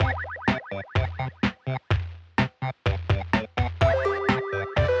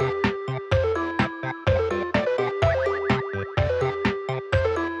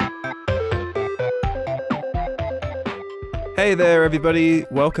Hey there, everybody.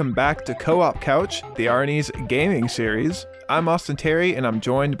 Welcome back to Co-op Couch, the Arnie's gaming series. I'm Austin Terry, and I'm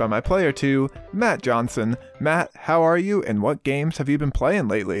joined by my player 2, Matt Johnson. Matt, how are you, and what games have you been playing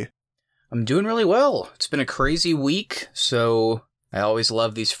lately? I'm doing really well. It's been a crazy week, so I always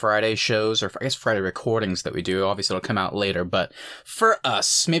love these Friday shows, or I guess Friday recordings that we do. Obviously, it'll come out later, but for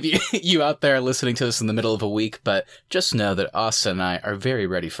us, maybe you out there listening to this in the middle of a week, but just know that Austin and I are very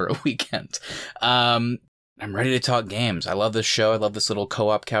ready for a weekend. I'm ready to talk games. I love this show. I love this little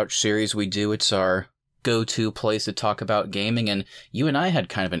co-op couch series we do. It's our go-to place to talk about gaming, and you and I had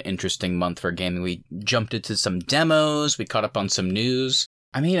kind of an interesting month for gaming. We jumped into some demos, we caught up on some news.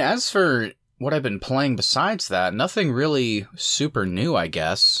 I mean, as for what I've been playing besides that, nothing really super new, I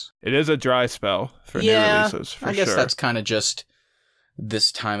guess. It is a dry spell for new releases, for sure. I guess that's kind of just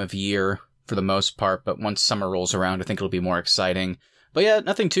this time of year for the most part, but once summer rolls around, I think it'll be more exciting. But yeah,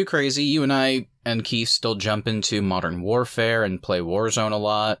 nothing too crazy. You and I and Keith still jump into Modern Warfare and play Warzone a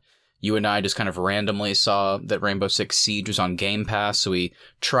lot. You and I just kind of randomly saw that Rainbow Six Siege was on Game Pass, so we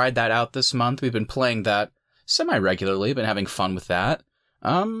tried that out this month. We've been playing that semi-regularly, been having fun with that.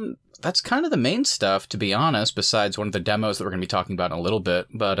 That's kind of the main stuff, to be honest, besides one of the demos that we're going to be talking about in a little bit.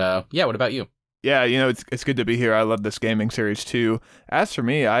 But yeah, what about you? Yeah, it's good to be here. I love this gaming series too. As for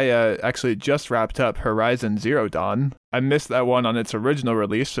me, I actually just wrapped up Horizon Zero Dawn. I missed that one on its original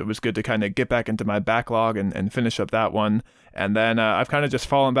release, so it was good to kind of get back into my backlog and finish up that one. And then I've kind of just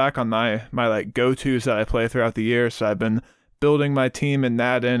fallen back on my like go-tos that I play throughout the year, so I've been building my team in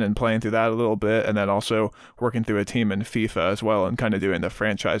Madden and playing through that a little bit, and then also working through a team in FIFA as well, and kind of doing the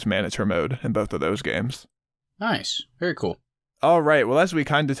franchise manager mode in both of those games. Nice. Very cool. All right, well, as we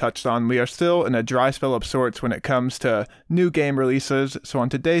kind of touched on, we are still in a dry spell of sorts when it comes to new game releases, so on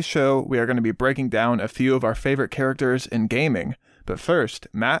today's show, we are going to be breaking down a few of our favorite characters in gaming. But first,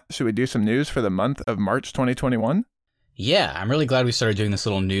 Matt, should we do some news for the month of March 2021? Yeah, I'm really glad we started doing this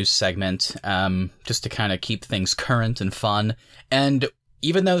little news segment, just to kind of keep things current and fun. And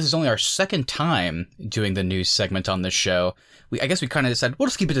even though this is only our second time doing the news segment on this show, I guess we kind of decided, we'll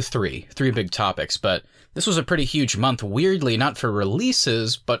just keep it to three big topics, but this was a pretty huge month, weirdly, not for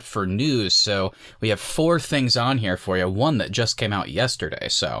releases, but for news, so we have 4 things on here for you, one that just came out yesterday,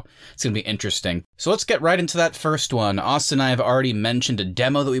 so it's going to be interesting. So let's get right into that first one. Austin and I have already mentioned a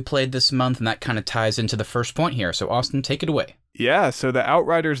demo that we played this month, and that kind of ties into the first point here, so Austin, take it away. Yeah, so the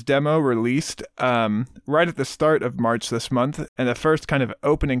Outriders demo released right at the start of March this month, and the first kind of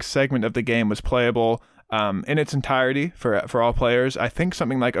opening segment of the game was playable in its entirety for all players. I think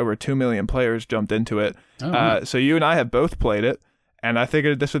something like over 2 million players jumped into it. So you and I have both played it, and I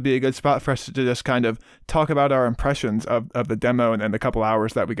figured this would be a good spot for us to just kind of talk about our impressions of the demo and the couple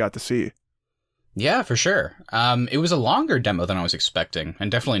hours that we got to see. Yeah, for sure. It was a longer demo than I was expecting,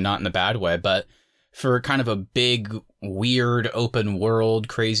 and definitely not in a bad way, but for kind of a big, weird, open world,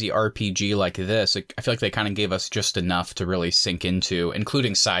 crazy RPG like this, I feel like they kind of gave us just enough to really sink into,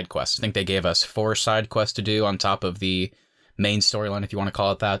 including side quests. I think they gave us 4 side quests to do on top of the main storyline, if you want to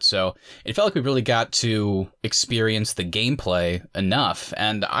call it that. So it felt like we really got to experience the gameplay enough,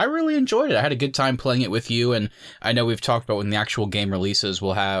 and I really enjoyed it. I had a good time playing it with you, and I know we've talked about when the actual game releases,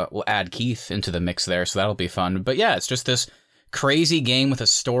 we'll add Keith into the mix there, so that'll be fun. But yeah, it's just this crazy game with a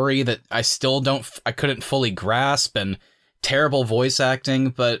story that I couldn't fully grasp, and terrible voice acting,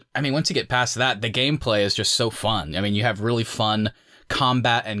 but I mean, once you get past that, the gameplay is just so fun. I mean, you have really fun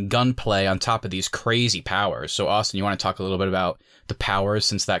combat and gunplay on top of these crazy powers. So Austin, you want to talk a little bit about the powers,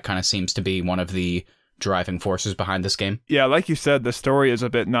 since that kind of seems to be one of the driving forces behind this game? Yeah, like you said, the story is a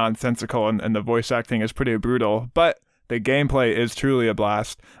bit nonsensical and the voice acting is pretty brutal, but the gameplay is truly a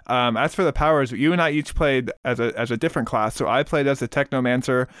blast. As for the powers, you and I each played as a different class. So I played as the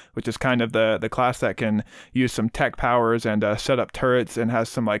Technomancer, which is kind of the class that can use some tech powers and set up turrets and has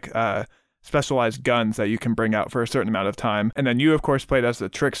some like specialized guns that you can bring out for a certain amount of time. And then you, of course, played as the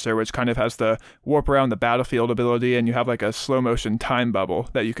Trickster, which kind of has the warp around the battlefield ability, and you have like a slow motion time bubble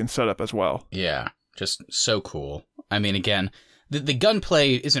that you can set up as well. Yeah, just so cool. I mean, again, the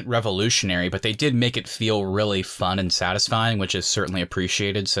gunplay isn't revolutionary, but they did make it feel really fun and satisfying, which is certainly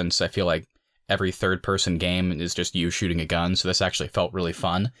appreciated, since I feel like every third-person game is just you shooting a gun, so this actually felt really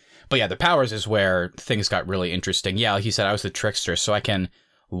fun. But yeah, the powers is where things got really interesting. Yeah, like you said, I was the Trickster, so I can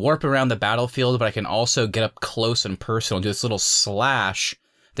warp around the battlefield, but I can also get up close and personal and do this little slash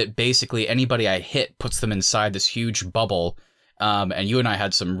that basically anybody I hit puts them inside this huge bubble. And you and I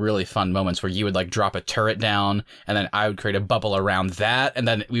had some really fun moments where you would like drop a turret down, and then I would create a bubble around that, and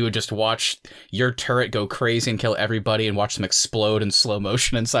then we would just watch your turret go crazy and kill everybody and watch them explode in slow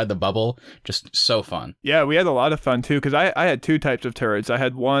motion inside the bubble. Just so fun. Yeah, we had a lot of fun too, because I had 2 types of turrets. I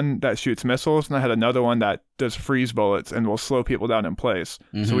had one that shoots missiles, and I had another one that does freeze bullets and will slow people down in place.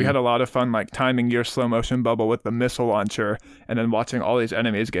 Mm-hmm. So we had a lot of fun like timing your slow motion bubble with the missile launcher and then watching all these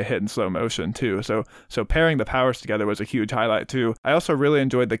enemies get hit in slow motion too. So pairing the powers together was a huge highlight too. I also really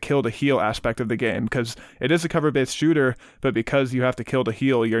enjoyed the kill to heal aspect of the game because it is a cover-based shooter, but because you have to kill to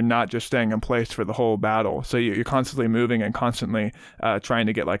heal, you're not just staying in place for the whole battle. So you're constantly moving and constantly trying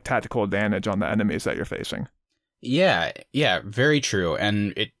to get like tactical advantage on the enemies that you're facing. Yeah, very true.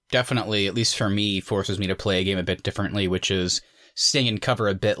 And it definitely, at least for me, forces me to play a game a bit differently, which is staying in cover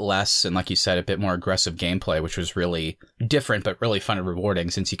a bit less and, like you said, a bit more aggressive gameplay, which was really different but really fun and rewarding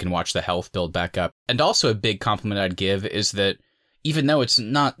since you can watch the health build back up. And also a big compliment I'd give is that even though it's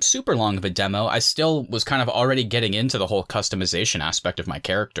not super long of a demo, I still was kind of already getting into the whole customization aspect of my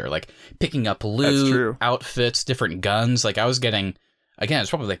character, like picking up loot, outfits, different guns. Like I was getting... Again,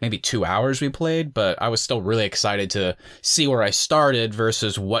 it's probably like maybe 2 hours we played, but I was still really excited to see where I started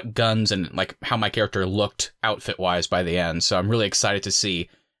versus what guns and like how my character looked outfit-wise by the end. So I'm really excited to see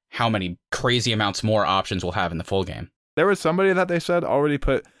how many crazy amounts more options we'll have in the full game. There was somebody that they said already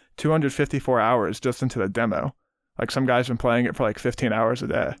put 254 hours just into the demo. Like some guy's been playing it for like 15 hours a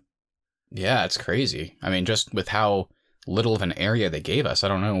day. Yeah, it's crazy. I mean, just with how little of an area they gave us, I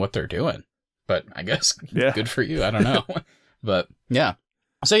don't know what they're doing. But I guess good for you. I don't know. But yeah.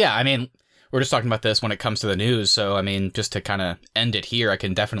 So yeah, I mean, we're just talking about this when it comes to the news. So, I mean, just to kind of end it here, I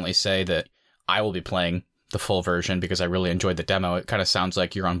can definitely say that I will be playing the full version because I really enjoyed the demo. It kind of sounds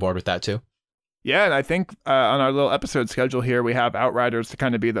like you're on board with that too. Yeah, and I think on our little episode schedule here, we have Outriders to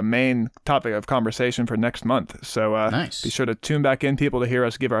kind of be the main topic of conversation for next month. So nice. Be sure to tune back in, people, to hear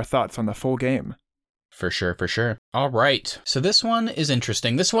us give our thoughts on the full game. For sure. All right. So this one is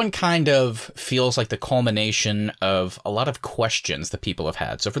interesting. This one kind of feels like the culmination of a lot of questions that people have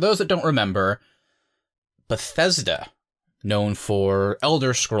had. So for those that don't remember, Bethesda, known for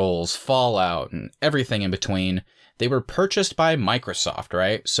Elder Scrolls, Fallout, and everything in between, they were purchased by Microsoft,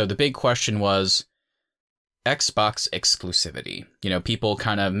 right? So the big question was Xbox exclusivity. You know, people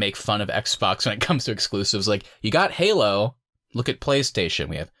kind of make fun of Xbox when it comes to exclusives. Like, you got Halo. Look at PlayStation.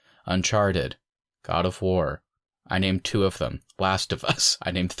 We have Uncharted. God of War. I named 2 of them. Last of Us. I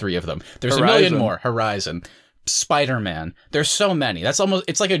named 3 of them. There's a million more. Horizon. Spider-Man. There's so many.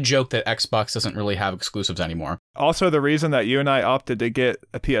 It's like a joke that Xbox doesn't really have exclusives anymore. Also, the reason that you and I opted to get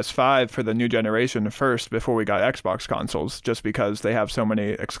a PS5 for the new generation first before we got Xbox consoles, just because they have so many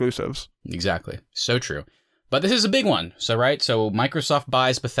exclusives. Exactly. So true. But this is a big one. So Microsoft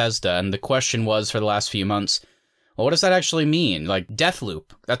buys Bethesda, and the question was for the last few months, well, what does that actually mean? Like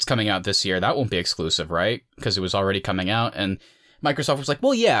Deathloop, that's coming out this year. That won't be exclusive, right? Because it was already coming out. And Microsoft was like,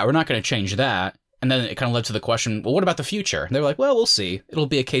 well, yeah, we're not going to change that. And then it kind of led to the question, well, what about the future? And they were like, well, we'll see. It'll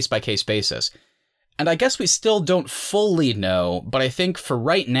be a case-by-case basis. And I guess we still don't fully know, but I think for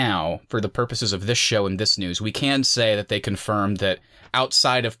right now, for the purposes of this show and this news, we can say that they confirmed that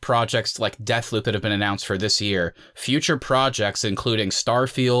outside of projects like Deathloop that have been announced for this year, future projects including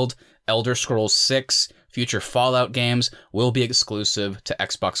Starfield, Elder Scrolls 6, future Fallout games will be exclusive to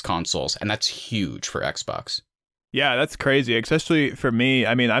Xbox consoles, and that's huge for Xbox. Yeah, that's crazy, especially for me.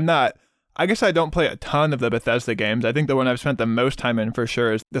 I mean, I guess I don't play a ton of the Bethesda games. I think the one I've spent the most time in for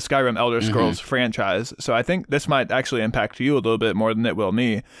sure is the Skyrim Elder Scrolls franchise. So I think this might actually impact you a little bit more than it will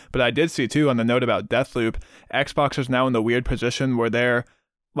me. But I did see too on the note about Deathloop, Xbox is now in the weird position where they're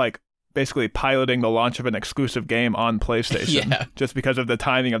like basically piloting the launch of an exclusive game on PlayStation just because of the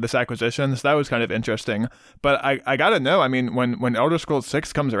timing of this acquisition. So that was kind of interesting. But I gotta know, I mean, when Elder Scrolls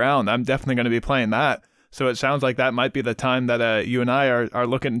 6 comes around, I'm definitely going to be playing that. So it sounds like that might be the time that you and I are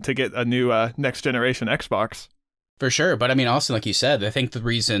looking to get a new next generation Xbox. For sure. But I mean, also, like you said, I think the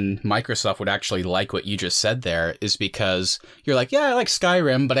reason Microsoft would actually like what you just said there is because you're like, yeah, I like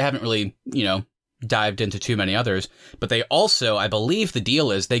Skyrim, but I haven't really, dived into too many others. But they also, I believe the deal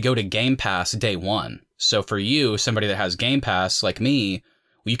is they go to Game Pass day one. So for you, somebody that has Game Pass like me,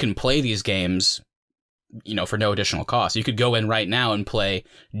 you can play these games, for no additional cost. You could go in right now and play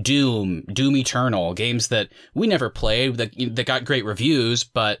Doom Eternal, games that we never played, that got great reviews,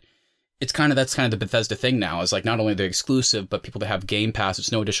 but that's kind of the Bethesda thing now, is like not only they're exclusive, but people that have Game Pass,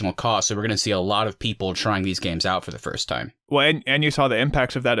 it's no additional cost. So we're going to see a lot of people trying these games out for the first time. Well, and you saw the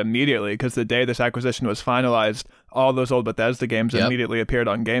impacts of that immediately, because the day this acquisition was finalized, all those old Bethesda games immediately appeared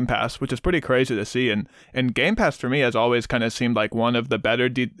on Game Pass, which is pretty crazy to see. And Game Pass for me has always kind of seemed like one of the better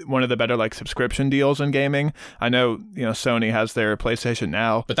like subscription deals in gaming. I know Sony has their PlayStation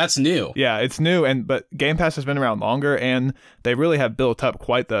Now, but that's new. Yeah, it's new, but Game Pass has been around longer, and they really have built up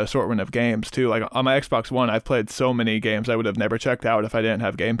quite the assortment of games too. Like on my Xbox One, I've played so many games I would have never checked out if I didn't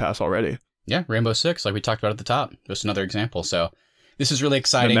have Game Pass already. Yeah, Rainbow Six, like we talked about at the top, just another example. So this is really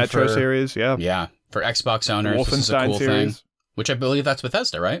exciting. The Metro series, yeah. Yeah, For Xbox owners, this is a Wolfenstein cool series. thing. Which I believe that's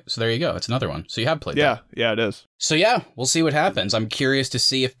Bethesda, right? So there you go. It's another one. So you have played that. Yeah, it is. So yeah, we'll see what happens. I'm curious to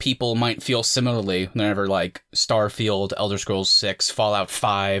see if people might feel similarly whenever like Starfield, Elder Scrolls 6, Fallout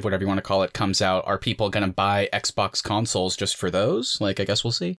 5, whatever you want to call it, comes out. Are people going to buy Xbox consoles just for those? Like, I guess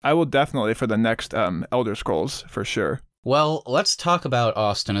we'll see. I will definitely for the next Elder Scrolls, for sure. Well, let's talk about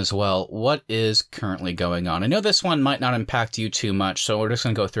Austin as well. What is currently going on? I know this one might not impact you too much, so we're just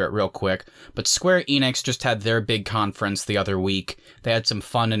going to go through it real quick. But Square Enix just had their big conference the other week. They had some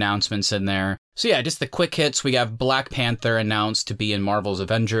fun announcements in there. So yeah, just the quick hits. We have Black Panther announced to be in Marvel's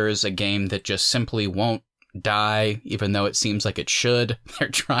Avengers, a game that just simply won't die, even though it seems like it should. They're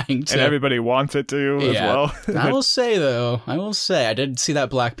trying to. And everybody wants it to as well. I will say, I did see that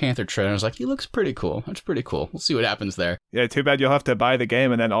Black Panther trailer. I was like, he looks pretty cool. That's pretty cool. We'll see what happens there. Yeah, too bad you'll have to buy the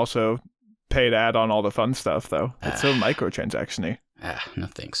game and then also pay to add on all the fun stuff, though. It's so microtransaction-y. No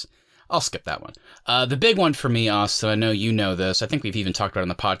thanks. I'll skip that one. The big one for me, Austin, I know you know this. I think we've even talked about it on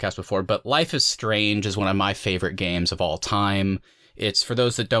the podcast before, but Life is Strange is one of my favorite games of all time. It's, for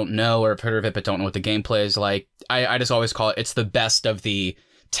those that don't know or have heard of it but don't know what the gameplay is like, I just always call it's the best of the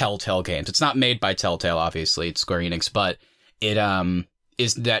Telltale games. It's not made by Telltale, obviously. It's Square Enix, but it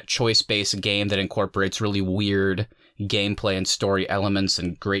is that choice-based game that incorporates really weird gameplay and story elements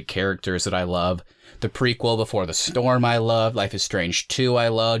and great characters that I love. The prequel, Before the Storm, I loved. Life is Strange 2, I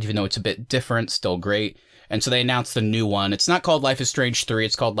loved, even though it's a bit different, still great. And so they announced the new one. It's not called Life is Strange 3,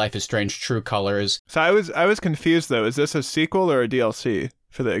 it's called Life is Strange True Colors. So I was confused, though. Is this a sequel or a DLC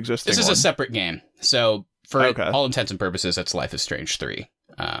for the existing This is one? a separate game. So for Okay. all intents and purposes, it's Life is Strange 3.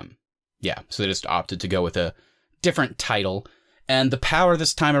 Yeah, so they just opted to go with a different title. And the power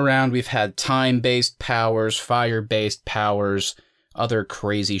this time around, we've had time-based powers, fire-based powers, other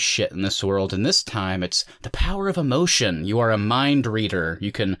crazy shit in this world. And this time, it's the power of emotion. You are a mind reader.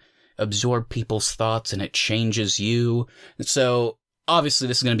 You can absorb people's thoughts and it changes you. And so obviously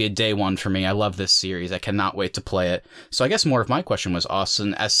this is going to be a day one for me. I love this series. I cannot wait to play it. So I guess more of my question was,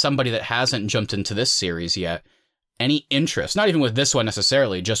 Austin, as somebody that hasn't jumped into this series yet, any interest, not even with this one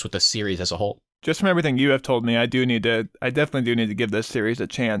necessarily, just with the series as a whole? Just from everything you have told me, I definitely do need to give this series a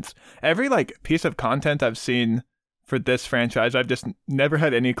chance. Every piece of content I've seen for this franchise, I've just never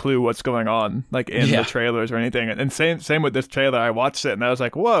had any clue what's going on, in the trailers or anything. And same with this trailer. I watched it and I was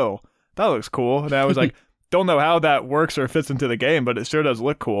like, whoa, that looks cool. And I was like, don't know how that works or fits into the game, but it sure does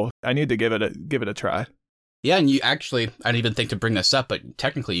look cool. I need to give it a try. Yeah, and you actually, I didn't even think to bring this up, but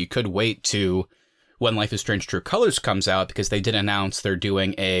technically you could wait to when Life is Strange True Colors comes out, because they did announce they're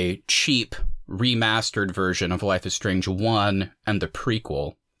doing a cheap remastered version of Life is Strange 1 and the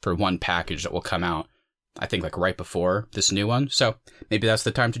prequel for one package that will come out, I think, right before this new one. So maybe that's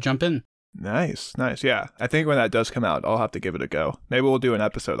the time to jump in. Nice. Yeah. I think when that does come out, I'll have to give it a go. Maybe we'll do an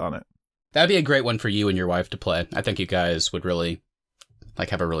episode on it. That'd be a great one for you and your wife to play. I think you guys would really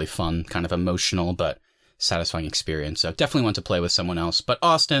have a really fun, kind of emotional but satisfying experience. So definitely want to play with someone else. But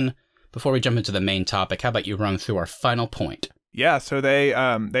Austin, before we jump into the main topic, how about you run through our final point? Yeah, so they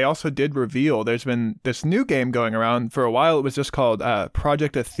also did reveal there's been this new game going around. For a while it was just called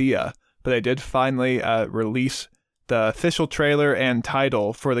Project Athea, but they did finally release the official trailer and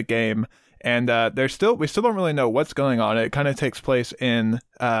title for the game, and we still don't really know what's going on. It kind of takes place in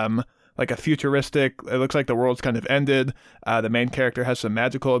a futuristic, it looks like the world's kind of ended. The main character has some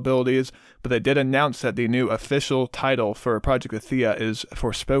magical abilities, but they did announce that the new official title for Project Athea is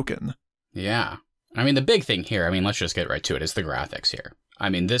Forspoken. Yeah. I mean, the big thing here, let's just get right to it, is the graphics here.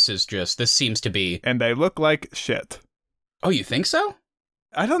 This seems to be... And they look like shit. Oh, you think so?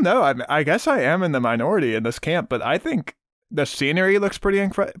 I don't know. I guess I am in the minority in this camp, but I think the scenery looks pretty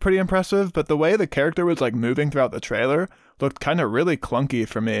impressive, but the way the character was moving throughout the trailer looked kind of really clunky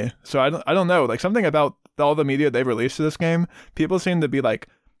for me. So I don't know, something about all the media they've released to this game, people seem to be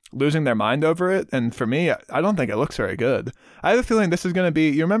losing their mind over it, and for me, I don't think it looks very good. I have a feeling this is going to be,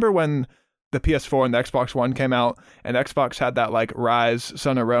 you remember when the PS4 and the Xbox One came out, and Xbox had that Rise,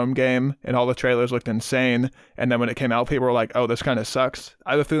 Son of Rome game, and all the trailers looked insane, and then when it came out, people were like, oh, this kind of sucks.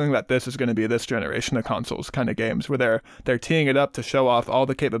 I have a feeling that this is going to be this generation of consoles kind of games, where they're teeing it up to show off all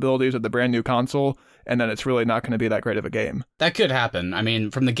the capabilities of the brand new console, and then it's really not going to be that great of a game. That could happen.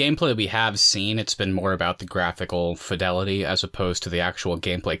 From the gameplay that we have seen, it's been more about the graphical fidelity as opposed to the actual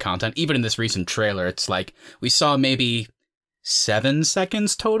gameplay content. Even in this recent trailer, it's we saw maybe 7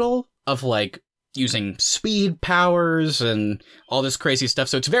 seconds total of using speed powers and all this crazy stuff.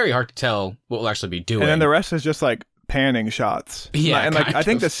 So it's very hard to tell what we'll actually be doing. And then the rest is just panning shots. Yeah, and I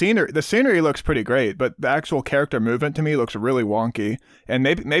think the scenery looks pretty great, but the actual character movement to me looks really wonky. And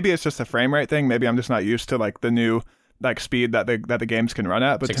maybe it's just a frame rate thing. Maybe I'm just not used to the new like speed that the games can run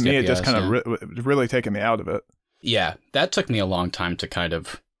at. But to me, it just kind of really taken me out of it. Yeah, that took me a long time to kind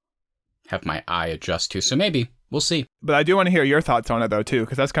of have my eye adjust to. So maybe we'll see. But I do want to hear your thoughts on it though too,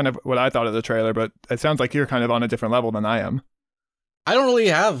 because that's kind of what I thought of the trailer. But it sounds like you're kind of on a different level than I am. I don't really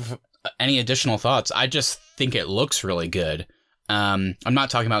have any additional thoughts. I just think it looks really good. I'm not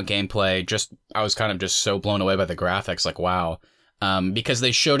talking about gameplay. I was kind of just so blown away by the graphics. Like, wow. Because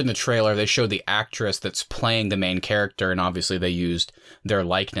they showed in the trailer, they showed the actress that's playing the main character, and obviously they used their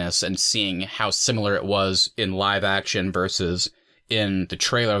likeness, and seeing how similar it was in live action versus in the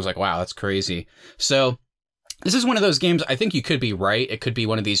trailer, I was like, wow, that's crazy. So this is one of those games, I think you could be right. It could be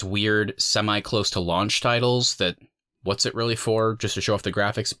one of these weird semi-close to launch titles that, what's it really for? Just to show off the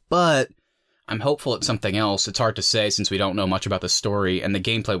graphics? But I'm hopeful it's something else. It's hard to say since we don't know much about the story, and the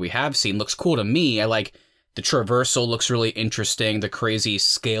gameplay we have seen looks cool to me. I like the traversal, looks really interesting. The crazy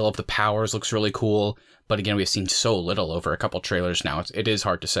scale of the powers looks really cool. But again, we've seen so little over a couple trailers now. It is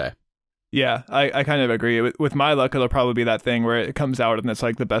hard to say. Yeah, I kind of agree. With my luck, it'll probably be that thing where it comes out and it's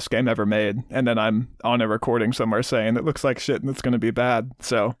like the best game ever made. And then I'm on a recording somewhere saying it looks like shit and it's going to be bad.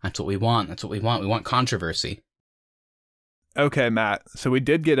 So that's what we want. We want controversy. Okay, Matt. So we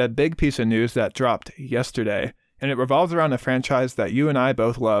did get a big piece of news that dropped yesterday, and it revolves around a franchise that you and I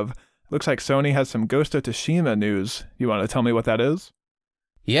both love. Looks like Sony has some Ghost of Tsushima news. You want to tell me what that is?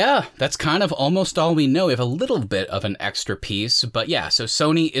 Yeah, that's kind of almost all we know. We have a little bit of an extra piece, but yeah, so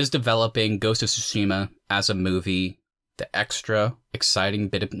Sony is developing Ghost of Tsushima as a movie. The extra exciting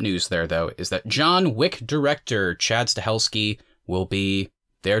bit of news there, though, is that John Wick director Chad Stahelski will be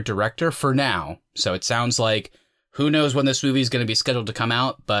their director for now. So it sounds like, who knows when this movie is going to be scheduled to come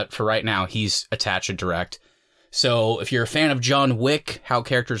out, but for right now, he's attached to direct. So if you're a fan of John Wick, how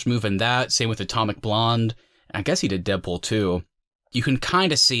characters move in that, same with Atomic Blonde, I guess he did Deadpool too, you can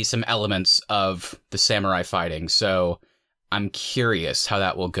kind of see some elements of the samurai fighting. So I'm curious how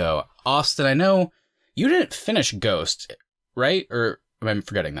that will go. Austin, I know you didn't finish Ghost, right? Or am I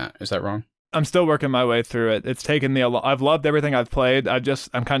forgetting that? Is that wrong? I'm still working my way through it. It's taken me a lot. I've loved everything I've played.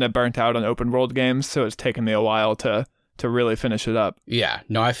 I'm kind of burnt out on open world games, so it's taken me a while to really finish it up. Yeah,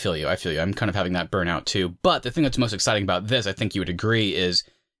 no, I feel you. I'm kind of having that burnout too. But the thing that's most exciting about this, I think you would agree, is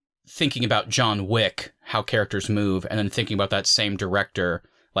thinking about John Wick, how characters move, and then thinking about that same director,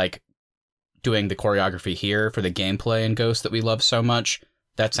 like doing the choreography here for the gameplay in Ghost that we love so much.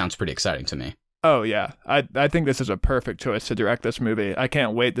 That sounds pretty exciting to me. Oh, yeah. I think this is a perfect choice to direct this movie. I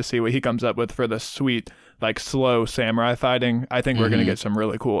can't wait to see what he comes up with for the sweet, like, slow samurai fighting. I think we're going to get some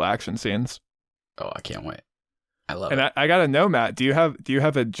really cool action scenes. Oh, I can't wait. I love it. And I got to know, Matt, do you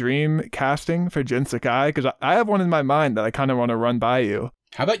have a dream casting for Jin Sakai? Because I have one in my mind that I kind of want to run by you.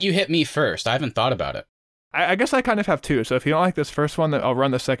 How about you hit me first? I haven't thought about it. I guess I kind of have two. So if you don't like this first one, then I'll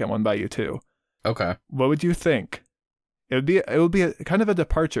run the second one by you too. Okay. What would you think? It would be kind of a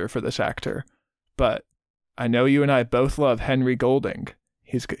departure for this actor. But I know you and I both love Henry Golding.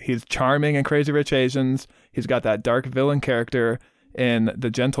 He's charming in Crazy Rich Asians. He's got that dark villain character in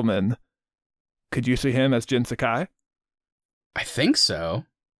The Gentleman. Could you see him as Jin Sakai? I think so.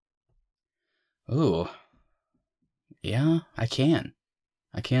 Ooh. Yeah, I can.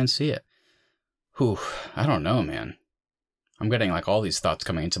 I can see it. Whew, I don't know, man. I'm getting like all these thoughts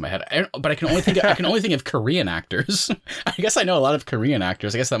coming into my head, but I can only think of Korean actors. I guess I know a lot of Korean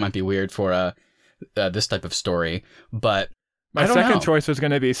actors. I guess that might be weird for this type of story, but my second choice was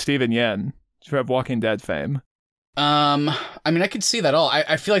going to be Steven Yeun from Walking Dead fame. I mean, I could see that all.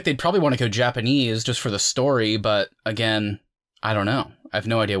 I feel like they'd probably want to go Japanese just for the story, but again, I don't know. I have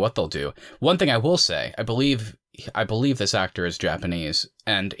no idea what they'll do. One thing I will say, I believe this actor is Japanese,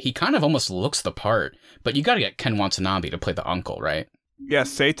 and he kind of almost looks the part, but you got to get Ken Watanabe to play the uncle, right? Yeah,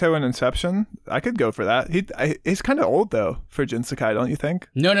 Saito in Inception. I could go for that. He's kind of old though for Jin Sakai, don't you think?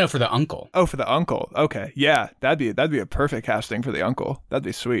 No, for the uncle. Oh, for the uncle. Okay, yeah, that'd be a perfect casting for the uncle. That'd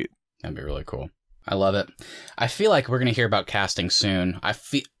be sweet. That'd be really cool. I love it. I feel like we're gonna hear about casting soon.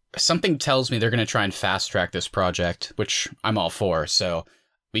 Something tells me they're gonna try and fast track this project, which I'm all for. So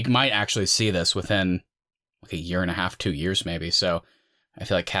we might actually see this within like a year and a half, 2 years maybe. So I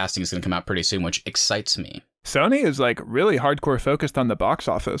feel like casting is gonna come out pretty soon, which excites me. Sony is like really hardcore focused on the box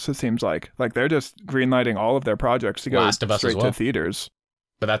office. It seems like they're just greenlighting all of their projects to go straight to theaters.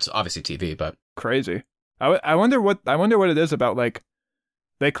 But that's obviously TV. But crazy. I wonder what it is about. Like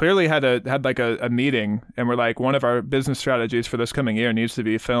they clearly had a meeting and were like, one of our business strategies for this coming year needs to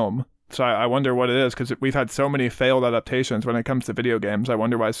be film. So I wonder what it is, because we've had so many failed adaptations when it comes to video games. I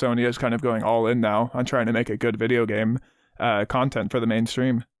wonder why Sony is kind of going all in now on trying to make a good video game content for the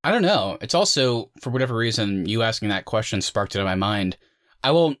mainstream. I don't know. It's also, for whatever reason, you asking that question sparked it in my mind.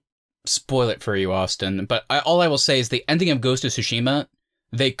 I won't spoil it for you, Austin, but all I will say is the ending of Ghost of Tsushima,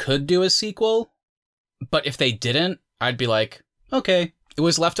 they could do a sequel, but if they didn't, I'd be like, okay, it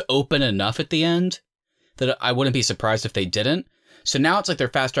was left open enough at the end that I wouldn't be surprised if they didn't. So now it's like they're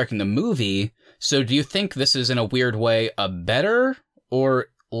fast-tracking the movie. So do you think this is, in a weird way, a better or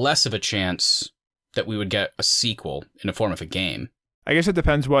less of a chance that we would get a sequel in the form of a game? I guess it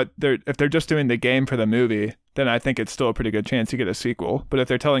depends if they're just doing the game for the movie, then I think it's still a pretty good chance you get a sequel. But if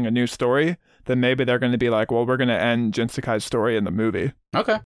they're telling a new story, then maybe they're going to be like, well, we're going to end Jin Sakai's story in the movie.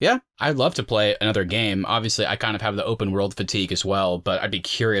 Okay. Yeah. I'd love to play another game. Obviously, I kind of have the open world fatigue as well, but I'd be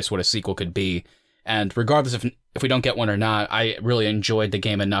curious what a sequel could be. And regardless of if we don't get one or not, I really enjoyed the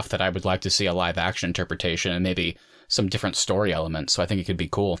game enough that I would like to see a live action interpretation and maybe some different story elements. So I think it could be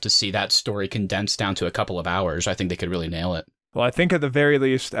cool to see that story condensed down to a couple of hours. I think they could really nail it. Well, I think at the very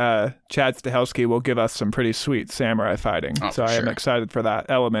least, Chad Stahelski will give us some pretty sweet samurai fighting. So I am excited for that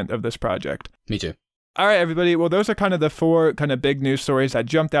element of this project. Me too. All right, everybody. Well, those are kind of the 4 kind of big news stories that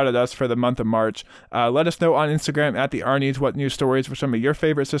jumped out at us for the month of March. Let us know on Instagram at the Arnies what news stories were some of your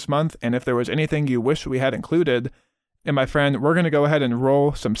favorites this month, and if there was anything you wish we had included. And my friend, we're going to go ahead and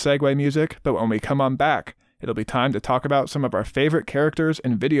roll some segue music, but when we come on back, it'll be time to talk about some of our favorite characters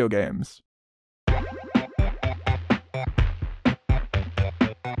in video games.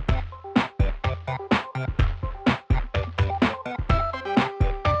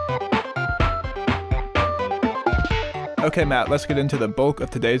 Okay, Matt, let's get into the bulk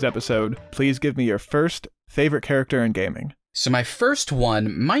of today's episode. Please give me your first favorite character in gaming. So my first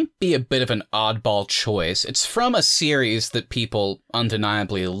one might be a bit of an oddball choice. It's from a series that people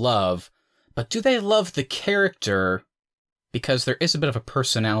undeniably love, but do they love the character? Because there is a bit of a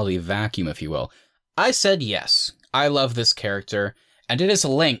personality vacuum, if you will. I said yes. I love this character, and it is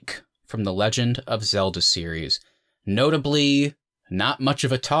Link from the Legend of Zelda series. Notably, not much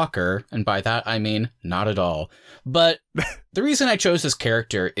of a talker, and by that I mean not at all. But the reason I chose this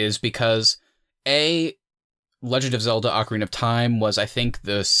character is because, A, Legend of Zelda Ocarina of Time was, I think,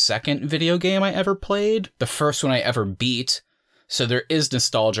 the second video game I ever played, the first one I ever beat, so there is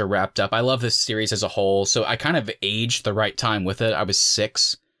nostalgia wrapped up. I love this series as a whole, so I kind of aged the right time with it. I was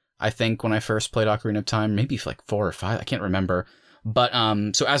 6, I think, when I first played Ocarina of Time, maybe like 4 or 5, I can't remember. But,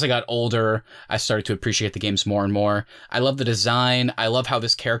 so as I got older, I started to appreciate the games more and more. I love the design. I love how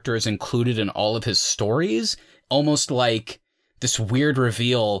this character is included in all of his stories, almost like this weird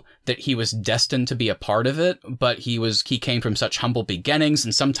reveal that he was destined to be a part of it, but he came from such humble beginnings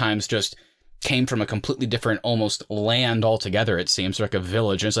and sometimes just came from a completely different, almost land altogether, it seems, like a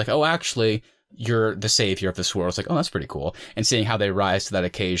village. And it's like, oh, actually, you're the savior of this world. It's like, oh, that's pretty cool. And seeing how they rise to that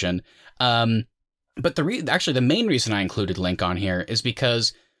occasion. But the main reason I included Link on here is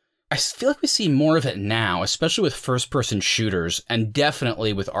because I feel like we see more of it now, especially with first-person shooters, and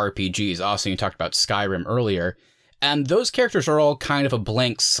definitely with RPGs. Austin, you talked about Skyrim earlier, and those characters are all kind of a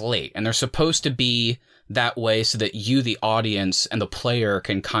blank slate, and they're supposed to be that way so that you, the audience, and the player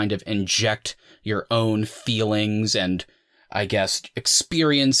can kind of inject your own feelings and, I guess,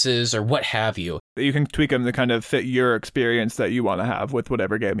 experiences or what have you. You can tweak them to kind of fit your experience that you want to have with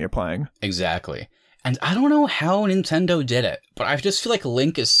whatever game you're playing. Exactly. And I don't know how Nintendo did it, but I just feel like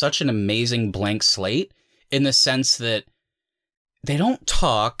Link is such an amazing blank slate in the sense that they don't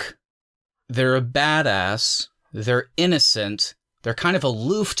talk, they're a badass, they're innocent, they're kind of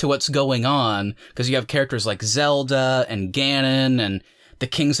aloof to what's going on, because you have characters like Zelda and Ganon and the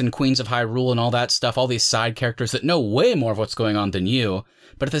kings and queens of Hyrule and all that stuff, all these side characters that know way more of what's going on than you.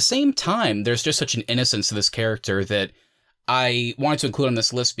 But at the same time, there's just such an innocence to this character that I wanted to include on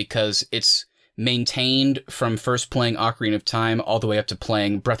this list because it's maintained from first playing Ocarina of Time all the way up to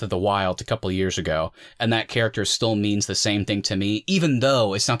playing Breath of the Wild a couple of years ago. And that character still means the same thing to me, even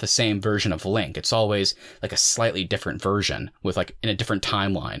though it's not the same version of Link. It's always like a slightly different version with like in a different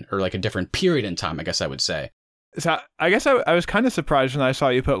timeline or like a different period in time, I guess I would say. So I guess I was kind of surprised when I saw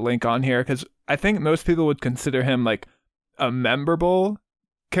you put Link on here, because I think most people would consider him like a memorable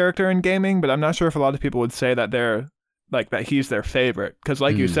character in gaming, but I'm not sure if a lot of people would say that they're like that he's their favorite, because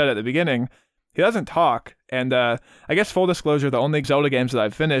like you said at the beginning, he doesn't talk. And I guess full disclosure, the only Zelda games that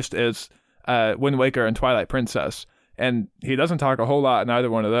I've finished is Wind Waker and Twilight Princess, and he doesn't talk a whole lot in either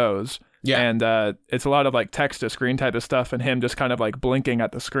one of those. Yeah, and it's a lot of like text to screen type of stuff, and him just kind of like blinking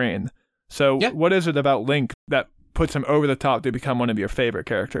at the screen. So What is it about Link that puts him over the top to become one of your favorite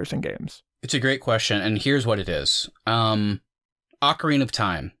characters in games? It's a great question, and here's what it is. Ocarina of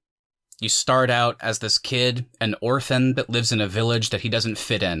Time. You start out as this kid, an orphan that lives in a village that he doesn't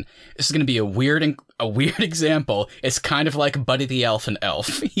fit in. This is going to be a weird example. It's kind of like Buddy the Elf and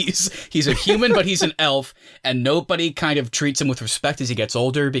Elf. He's a human, but he's an elf, and nobody kind of treats him with respect as he gets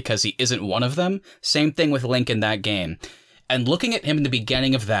older because he isn't one of them. Same thing with Link in that game. And looking at him in the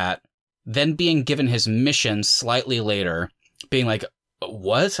beginning of that, then being given his mission slightly later, being like,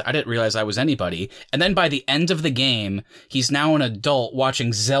 what? I didn't realize I was anybody. And then by the end of the game, he's now an adult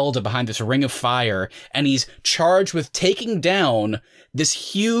watching Zelda behind this ring of fire, and he's charged with taking down this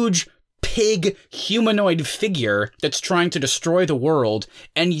huge pig humanoid figure that's trying to destroy the world.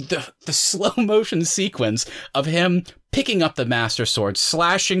 And the slow motion sequence of him picking up the Master Sword,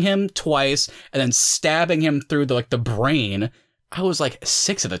 slashing him twice, and then stabbing him through the brain. I was like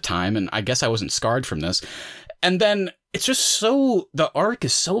 6 at the time, and I guess I wasn't scarred from this. And then it's just the arc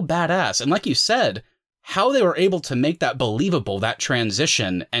is so badass. And like you said, how they were able to make that believable, that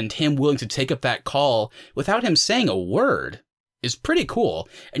transition, and him willing to take up that call without him saying a word is pretty cool.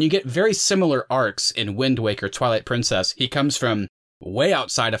 And you get very similar arcs in Wind Waker, Twilight Princess. He comes from way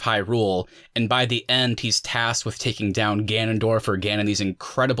outside of Hyrule, and by the end, he's tasked with taking down Ganondorf or Ganon, these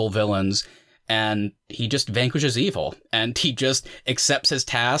incredible villains, and he just vanquishes evil. And he just accepts his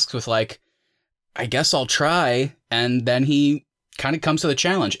tasks with I guess I'll try, and then he kind of comes to the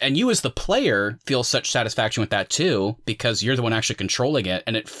challenge. And you as the player feel such satisfaction with that too, because you're the one actually controlling it,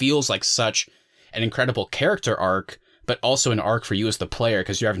 and it feels like such an incredible character arc, but also an arc for you as the player,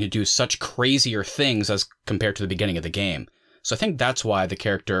 because you're having to do such crazier things as compared to the beginning of the game. So I think that's why the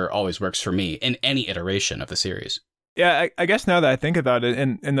character always works for me in any iteration of the series. Yeah, I guess now that I think about it,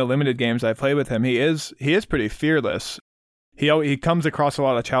 in the limited games I played with him, he is pretty fearless. He comes across a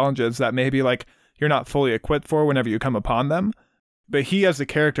lot of challenges that maybe you're not fully equipped for whenever you come upon them. But he as a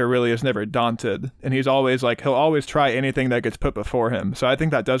character really is never daunted. And he's always he'll always try anything that gets put before him. So I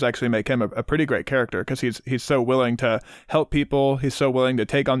think that does actually make him a pretty great character, because he's so willing to help people. He's so willing to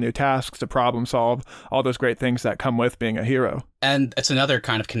take on new tasks, to problem solve, all those great things that come with being a hero. And it's another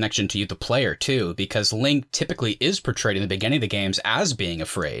kind of connection to you, the player, too, because Link typically is portrayed in the beginning of the games as being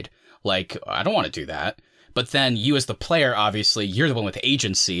afraid. I don't want to do that. But then you as the player, obviously, you're the one with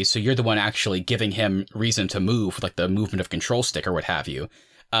agency, so you're the one actually giving him reason to move, the movement of control stick or what have you.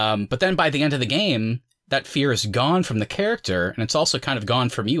 But then by the end of the game, that fear is gone from the character, and it's also kind of gone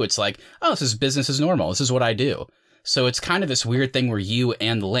from you. It's this is business as normal. This is what I do. So it's kind of this weird thing where you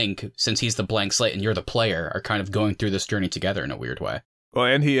and Link, since he's the blank slate and you're the player, are kind of going through this journey together in a weird way. Well,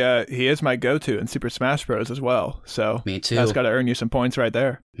 and he is my go-to in Super Smash Bros. As well. So me too. That's got to earn you some points right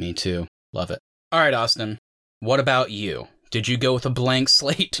there. Me too. Love it. All right, Austin, what about you? Did you go with a blank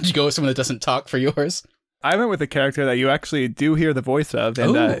slate? Did you go with someone that doesn't talk for yours? I went with a character that you actually do hear the voice of,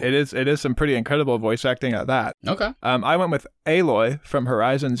 and it is some pretty incredible voice acting at that. Okay. I went with Aloy from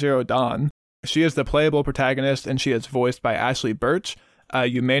Horizon Zero Dawn. She is the playable protagonist, and she is voiced by Ashley Birch.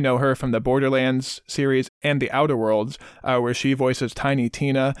 You may know her from the Borderlands series and the Outer Worlds, where she voices Tiny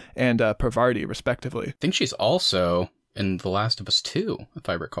Tina and Parvati, respectively. I think she's also in The Last of Us 2, if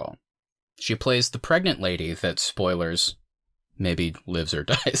I recall. She plays the pregnant lady that, spoilers, maybe lives or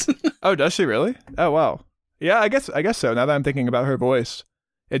dies. Oh, does she really? Oh, wow. Yeah, I guess so, now that I'm thinking about her voice.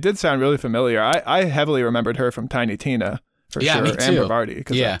 It did sound really familiar. I heavily remembered her from Tiny Tina, for sure, me too. and Parvati,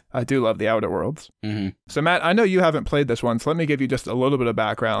 because I do love the Outer Worlds. Mm-hmm. So, Matt, I know you haven't played this one, so let me give you just a little bit of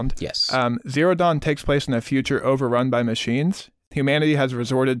background. Yes. Zero Dawn takes place in a future overrun by machines. Humanity has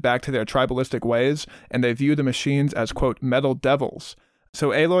resorted back to their tribalistic ways, and they view the machines as, quote, metal devils.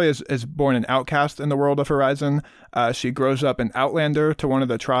 So Aloy is born an outcast in the world of Horizon. She grows up an outlander to one of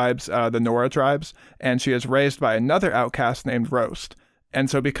the tribes, the Nora tribes, and she is raised by another outcast named Roast. And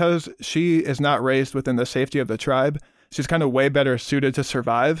so because she is not raised within the safety of the tribe, she's kind of way better suited to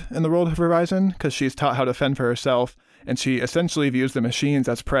survive in the world of Horizon, because she's taught how to fend for herself, and she essentially views the machines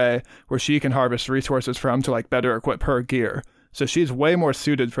as prey where she can harvest resources from to better equip her gear. So she's way more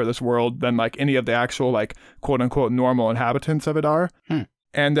suited for this world than any of the actual quote unquote normal inhabitants of it are.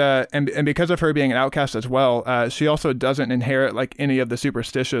 And because of her being an outcast as well, she also doesn't inherit any of the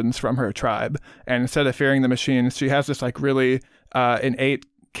superstitions from her tribe. And instead of fearing the machines, she has this really innate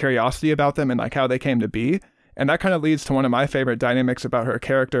curiosity about them and how they came to be. And that kind of leads to one of my favorite dynamics about her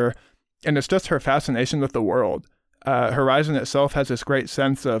character, and it's just her fascination with the world. Horizon itself has this great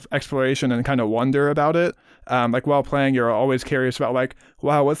sense of exploration and kind of wonder about it. While playing, you're always curious about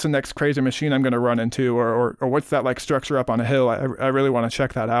wow, what's the next crazy machine I'm going to run into, or what's that structure up on a hill? I really want to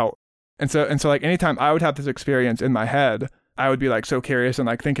check that out. And so anytime I would have this experience in my head, I would be so curious and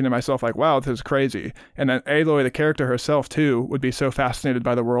thinking to myself wow, this is crazy. And then Aloy, the character herself too, would be so fascinated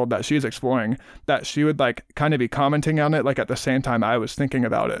by the world that she's exploring that she would kind of be commenting on it at the same time I was thinking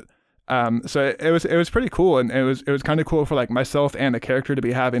about it. So it was pretty cool, and it was kind of cool for like myself and the character to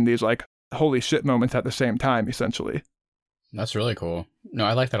be having these like holy shit moments at the same time, essentially. That's really cool. No,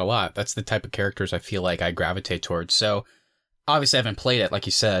 I like that a lot. That's the type of characters I feel like I gravitate towards. So obviously I haven't played it, like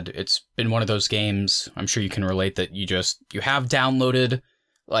you said. It's been one of those games, I'm sure you can relate, that you have downloaded,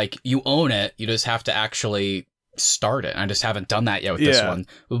 like you own it, you just have to actually start it. I just haven't done that yet with this one.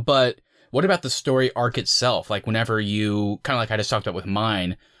 But what about the story arc itself? Like whenever you, kind of like I just talked about with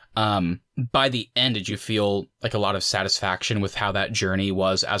mine, by the end, did you feel like a lot of satisfaction with how that journey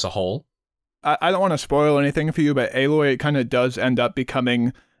was as a whole? I don't want to spoil anything for you, but Aloy kind of does end up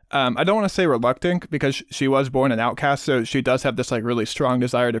becoming, I don't want to say reluctant, because she was born an outcast, so she does have this like really strong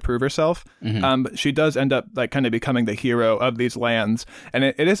desire to prove herself. But she does end up like kind of becoming the hero of these lands, and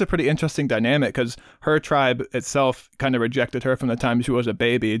it is a pretty interesting dynamic because her tribe itself kind of rejected her from the time she was a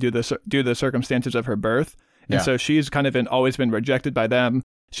baby due to the circumstances of her birth, and so she's kind of always been rejected by them.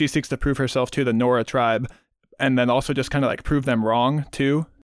 She seeks to prove herself to the Nora tribe, and then also just kind of like prove them wrong too.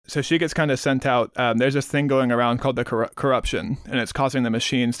 So she gets kind of sent out. There's this thing going around called the corruption, and it's causing the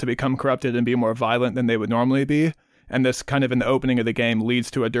machines to become corrupted and be more violent than they would normally be. And this kind of in the opening of the game leads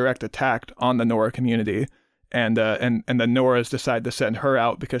to a direct attack on the Nora community. And the Noras decide to send her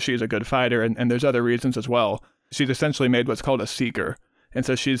out because she's a good fighter, and there's other reasons as well. She's essentially made what's called a seeker. And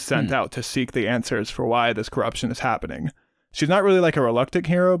so she's sent out to seek the answers for why this corruption is happening. She's not really like a reluctant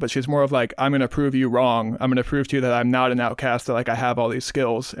hero, but she's more of like, I'm going to prove you wrong. I'm going to prove to you that I'm not an outcast, that like I have all these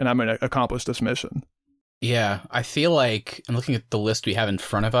skills, and I'm going to accomplish this mission. Yeah, I feel like, I'm looking at the list we have in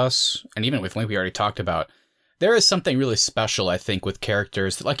front of us, and even with Link we already talked about, there is something really special, I think, with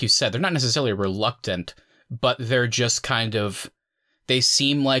characters that, like you said, they're not necessarily reluctant, but they're just kind of, they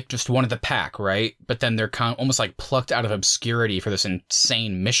seem like just one of the pack, right? But then they're kind of almost like plucked out of obscurity for this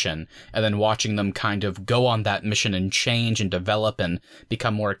insane mission, and then watching them kind of go on that mission and change and develop and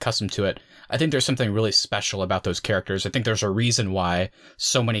become more accustomed to it. I think there's something really special about those characters. I think there's a reason why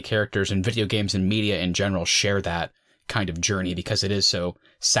so many characters in video games and media in general share that kind of journey, because it is so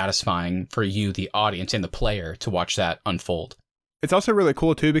satisfying for you, the audience, and the player to watch that unfold. It's also really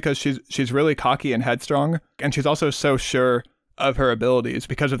cool too, because she's really cocky and headstrong, and she's also so sure of her abilities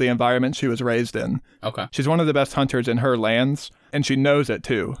because of the environment she was raised in. Okay. She's one of the best hunters in her lands, and she knows it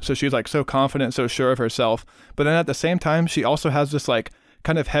too. So she's like so confident, so sure of herself. But then at the same time, she also has this like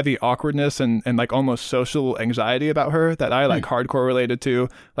kind of heavy awkwardness and like almost social anxiety about her that I like hardcore related to.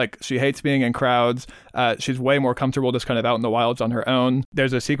 Like she hates being in crowds. She's way more comfortable just kind of out in the wilds on her own.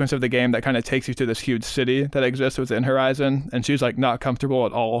 There's a sequence of the game that kind of takes you to this huge city that exists within Horizon, and she's like not comfortable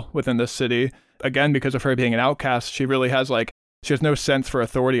at all within this city. Again, because of her being an outcast, she really has like, she has no sense for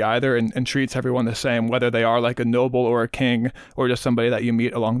authority either, and treats everyone the same, whether they are like a noble or a king or just somebody that you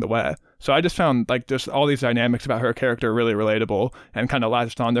meet along the way. So I just found like just all these dynamics about her character really relatable and kind of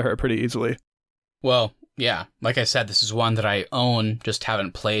latched onto her pretty easily. Well, yeah, like I said, this is one that I own, just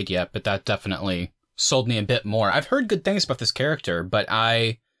haven't played yet, but that definitely sold me a bit more. I've heard good things about this character, but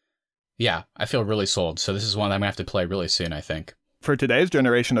I feel really sold. So this is one that I'm going to have to play really soon, I think. For today's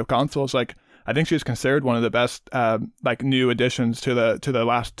generation of consoles, like I think she's considered one of the best like new additions to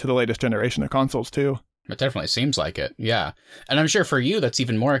the latest generation of consoles too. It definitely seems like it, yeah. And I'm sure for you that's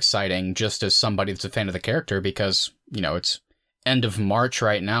even more exciting, just as somebody that's a fan of the character, because, you know, it's end of March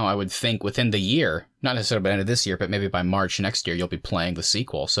right now. I would think within the year, not necessarily by the end of this year, but maybe by March next year, you'll be playing the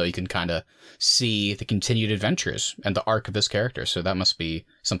sequel, so you can kind of see the continued adventures and the arc of this character. So that must be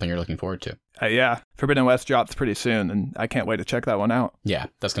something you're looking forward to. Yeah, Forbidden West drops pretty soon, and I can't wait to check that one out. Yeah,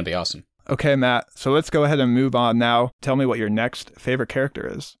 that's going to be awesome. Okay, Matt, so let's go ahead and move on now. Tell me what your next favorite character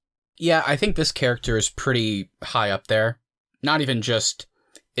is. Yeah, I think this character is pretty high up there. Not even just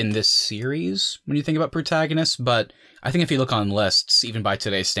in this series when you think about protagonists, but I think if you look on lists, even by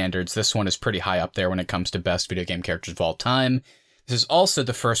today's standards, this one is pretty high up there when it comes to best video game characters of all time. This is also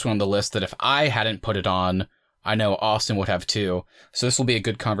the first one on the list that if I hadn't put it on, I know Austin would have too. So this will be a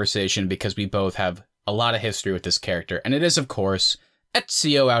good conversation because we both have a lot of history with this character. And it is, of course,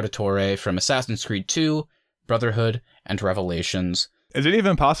 Ezio Auditore from Assassin's Creed 2, Brotherhood, and Revelations. Is it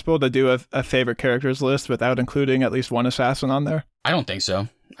even possible to do a favorite characters list without including at least one assassin on there? I don't think so.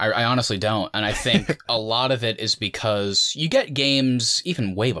 I honestly don't. And I think a lot of it is because you get games,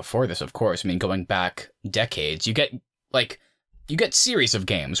 even way before this, of course, I mean, going back decades, you get series of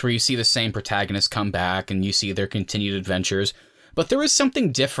games where you see the same protagonists come back and you see their continued adventures. But there is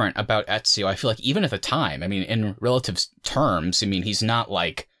something different about Ezio, I feel like, even at the time. I mean, in relative terms, I mean, he's not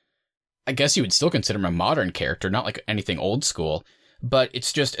like, I guess you would still consider him a modern character, not like anything old school. But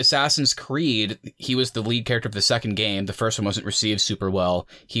it's just Assassin's Creed. He was the lead character of the second game. The first one wasn't received super well.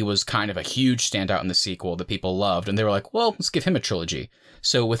 He was kind of a huge standout in the sequel that people loved. And they were like, well, let's give him a trilogy.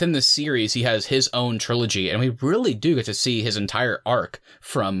 So within this series, he has his own trilogy. And we really do get to see his entire arc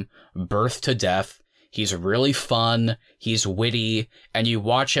from birth to death. He's really fun. He's witty. And you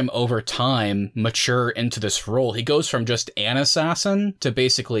watch him over time mature into this role. He goes from just an assassin to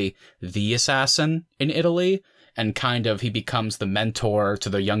basically the assassin in Italy. And kind of he becomes the mentor to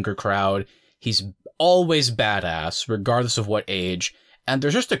the younger crowd. He's always badass, regardless of what age. And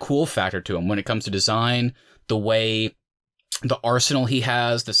there's just a cool factor to him when it comes to design, the way the arsenal he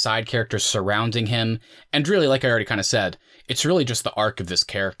has, the side characters surrounding him. And really, like I already kind of said, it's really just the arc of this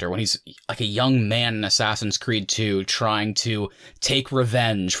character when he's like a young man in Assassin's Creed 2 trying to take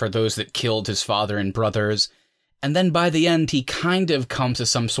revenge for those that killed his father and brothers. And then by the end, he kind of comes to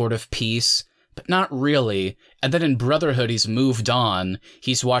some sort of peace, but not really. And then in Brotherhood, he's moved on.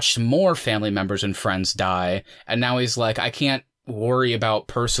 He's watched more family members and friends die. And now he's like, I can't worry about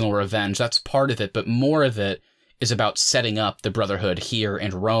personal revenge. That's part of it. But more of it is about setting up the Brotherhood here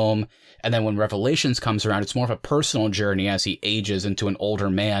in Rome. And then when Revelations comes around, it's more of a personal journey as he ages into an older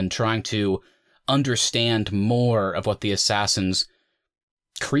man, trying to understand more of what the Assassin's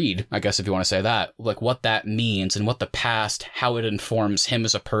Creed, I guess if you want to say that, like what that means and what the past, how it informs him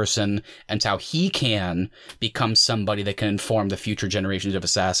as a person and how he can become somebody that can inform the future generations of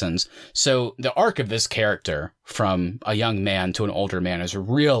assassins. So the arc of this character from a young man to an older man is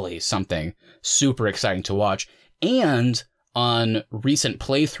really something super exciting to watch. And on recent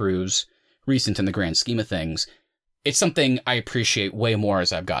playthroughs, recent in the grand scheme of things, it's something I appreciate way more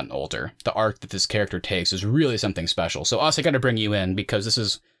as I've gotten older. The arc that this character takes is really something special. So, Oz, I got to bring you in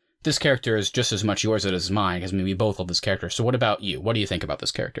because this character is just as much yours as it is mine, because I mean, we both love this character. So what about you? What do you think about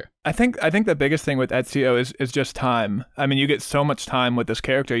this character? I think the biggest thing with Ezio is just time. I mean, you get so much time with this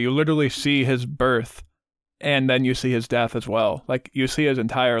character. You literally see his birth, and then you see his death as well. Like, you see his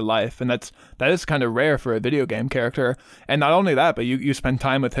entire life, and that is kind of rare for a video game character. And not only that, but you spend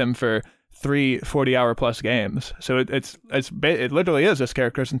time with him for 3 40-hour plus games. So it literally is this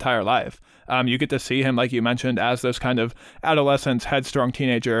character's entire life. You get to see him, like you mentioned, as this kind of adolescent, headstrong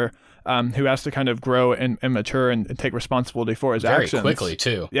teenager who has to kind of grow and mature and take responsibility for his actions. Very quickly,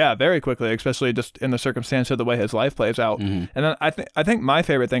 too. Yeah, very quickly, especially just in the circumstance of the way his life plays out. Mm-hmm. And then I think my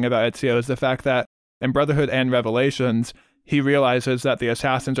favorite thing about Ezio is the fact that in Brotherhood and Revelations, he realizes that the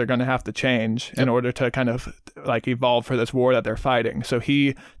assassins are going to have to change in order to kind of like evolve for this war that they're fighting. So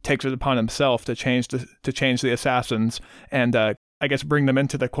he takes it upon himself to change the assassins and I guess bring them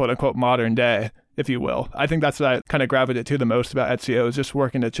into the quote unquote modern day, if you will. I think that's what I kind of gravitate to the most about Ezio, is just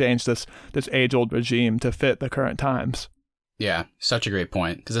working to change this age old regime to fit the current times. Yeah, such a great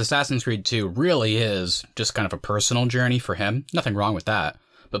point, because Assassin's Creed 2 really is just kind of a personal journey for him. Nothing wrong with that.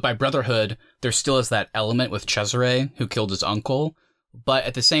 But by Brotherhood, there still is that element with Cesare, who killed his uncle. But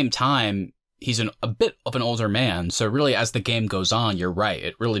at the same time, he's a bit of an older man. So really, as the game goes on, you're right.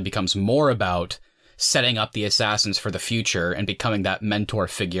 It really becomes more about setting up the assassins for the future and becoming that mentor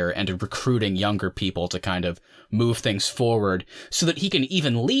figure and recruiting younger people to kind of move things forward so that he can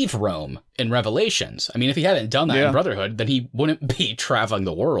even leave Rome in Revelations. I mean, if he hadn't done that in Brotherhood, then he wouldn't be traveling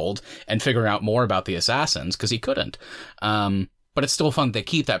the world and figuring out more about the assassins, because he couldn't. But it's still fun to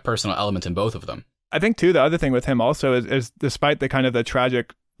keep that personal element in both of them. I think, too, the other thing with him also is despite the kind of the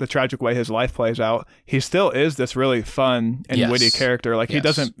tragic way his life plays out, he still is this really fun and witty character. Like, he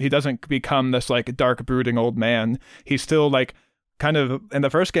doesn't become this, like, dark, brooding old man. He's still, like, kind of, in the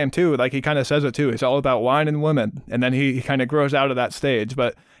first game, too, like, he kind of says it, too. It's all about wine and women. And then he kind of grows out of that stage.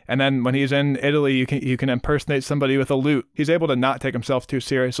 And then when he's in Italy, you can impersonate somebody with a lute. He's able to not take himself too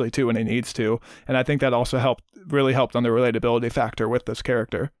seriously, too, when he needs to. And I think that also really helped on the relatability factor with this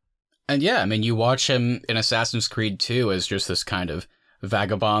character. And yeah, I mean, you watch him in Assassin's Creed 2 as just this kind of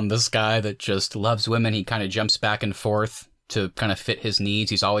vagabond, this guy that just loves women. He kind of jumps back and forth to kind of fit his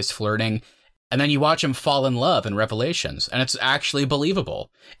needs. He's always flirting. And then you watch him fall in love in Revelations, and it's actually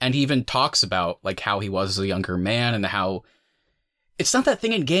believable. And he even talks about like how he was as a younger man and how it's not that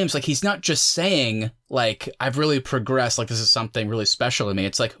thing in games. Like, he's not just saying like, I've really progressed, like this is something really special to me.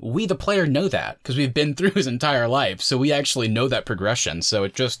 It's like, we, the player, know that because we've been through his entire life. So we actually know that progression. So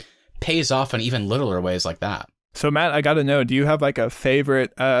it just pays off in even littler ways like that. So Matt, I got to know, do you have like a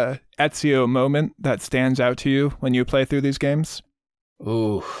favorite Ezio moment that stands out to you when you play through these games?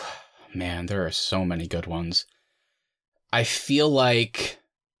 Ooh, man, there are so many good ones. I feel like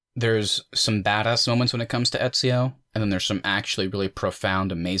there's some badass moments when it comes to Ezio, and then there's some actually really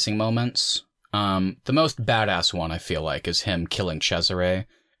profound, amazing moments. The most badass one, I feel like, is him killing Cesare,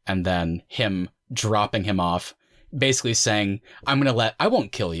 and then him dropping him off basically saying, I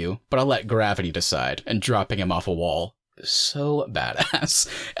won't kill you, but I'll let gravity decide, and dropping him off a wall. So badass.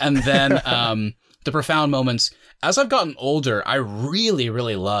 And then the profound moments. As I've gotten older, I really,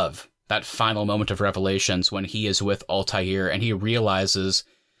 really love that final moment of Revelations when he is with Altair and he realizes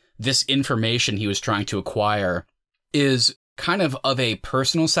this information he was trying to acquire is kind of a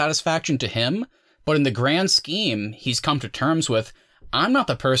personal satisfaction to him, but in the grand scheme, he's come to terms with, I'm not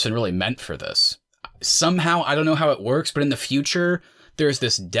the person really meant for this. Somehow, I don't know how it works, but in the future, there's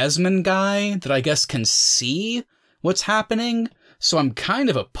this Desmond guy that I guess can see what's happening, so I'm kind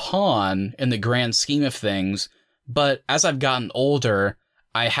of a pawn in the grand scheme of things, but as I've gotten older,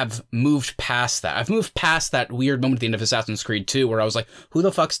 I have moved past that. I've moved past that weird moment at the end of Assassin's Creed 2 where I was like, who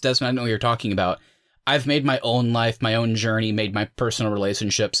the fuck's Desmond? I don't know what you're talking about. I've made my own life, my own journey, made my personal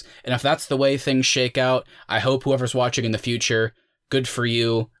relationships, and if that's the way things shake out, I hope whoever's watching in the future, good for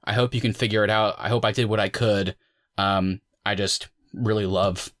you. I hope you can figure it out. I hope I did what I could. I just really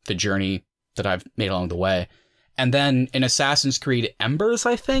love the journey that I've made along the way. And then in Assassin's Creed Embers,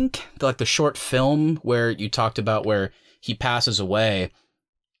 I think, the short film where you talked about where he passes away,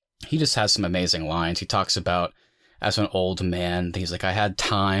 he just has some amazing lines. He talks about, as an old man, he's like, I had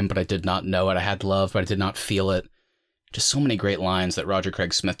time, but I did not know it. I had love, but I did not feel it. Just so many great lines that Roger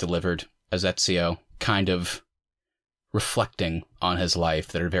Craig Smith delivered as Ezio, kind of reflecting on his life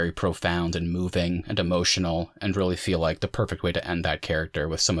that are very profound and moving and emotional and really feel like the perfect way to end that character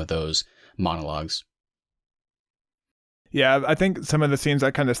with some of those monologues. Yeah, I think some of the scenes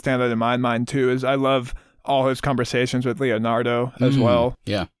that kind of stand out in my mind too is I love all his conversations with Leonardo as well.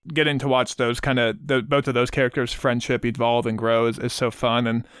 Yeah. Getting to watch those both of those characters' friendship evolve and grow is so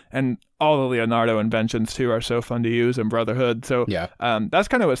fun. And all the Leonardo inventions too are so fun to use in Brotherhood. So yeah. That's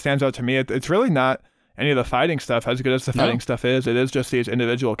kind of what stands out to me. It's really not any of the fighting stuff, as good as the fighting stuff is. It is just these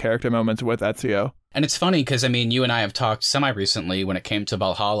individual character moments with Ezio. And it's funny because, I mean, you and I have talked semi-recently when it came to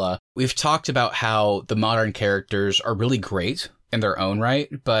Valhalla. We've talked about how the modern characters are really great in their own right,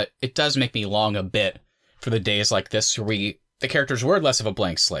 but it does make me long a bit for the days like this where the characters were less of a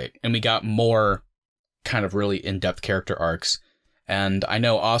blank slate and we got more kind of really in-depth character arcs. And I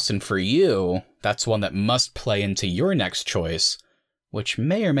know, Austin, for you, that's one that must play into your next choice, which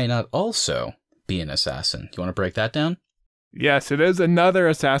may or may not also be an assassin. You want to break that down? Yes, it is another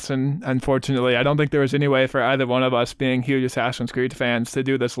assassin, unfortunately. I don't think there was any way for either one of us, being huge Assassin's Creed fans, to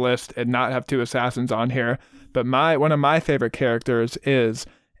do this list and not have two assassins on here. But one of my favorite characters is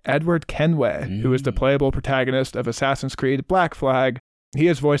Edward Kenway, who is the playable protagonist of Assassin's Creed Black Flag. He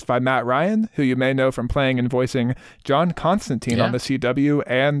is voiced by Matt Ryan, who you may know from playing and voicing John Constantine on the CW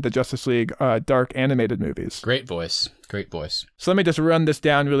and the Justice League Dark animated movies. Great voice. Great voice. So let me just run this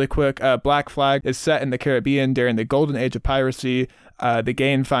down really quick. Black Flag is set in the Caribbean during the golden age of piracy. The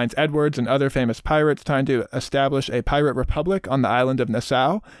game finds Edwards and other famous pirates trying to establish a pirate republic on the island of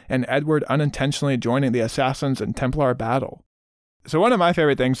Nassau, and Edward unintentionally joining the Assassins and Templar battle. So one of my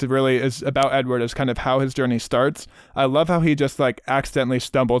favorite things really is about Edward is kind of how his journey starts. I love how he just accidentally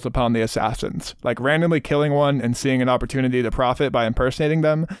stumbles upon the assassins. Randomly killing one and seeing an opportunity to profit by impersonating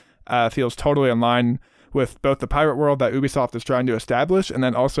them feels totally in line with both the pirate world that Ubisoft is trying to establish and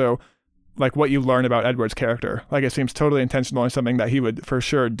then also what you learn about Edward's character. It seems totally intentional and something that he would for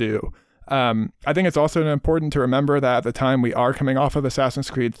sure do. I think it's also important to remember that at the time we are coming off of Assassin's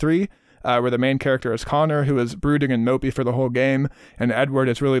Creed 3, where the main character is Connor, who is brooding and mopey for the whole game, and Edward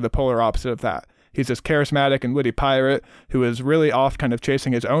is really the polar opposite of that. He's this charismatic and witty pirate who is really off kind of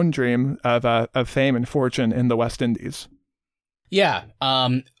chasing his own dream of fame and fortune in the West Indies. Yeah,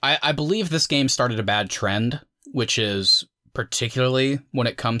 I believe this game started a bad trend, which is particularly when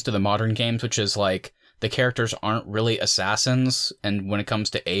it comes to the modern games, which is the characters aren't really assassins, and when it comes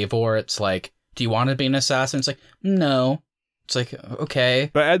to Eivor, it's do you want to be an assassin? It's no. It's okay.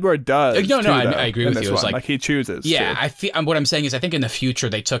 But Edward does. No, I agree with you. It's he chooses. Yeah, what I'm saying is I think in the future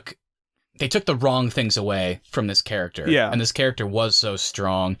they took the wrong things away from this character. Yeah. And this character was so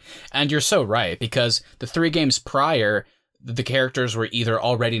strong. And you're so right, because the 3 games prior, the characters were either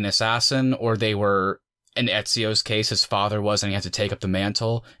already an assassin or they were, in Ezio's case, his father was, and he had to take up the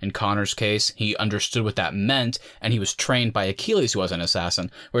mantle. In Connor's case, he understood what that meant, and he was trained by Achilles, who was an assassin.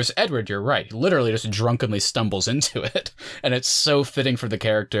 Whereas Edward, you're right, he literally just drunkenly stumbles into it. And it's so fitting for the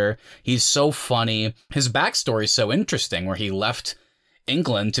character. He's so funny. His backstory's so interesting, where he left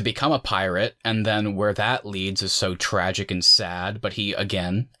England to become a pirate, and then where that leads is so tragic and sad. But he,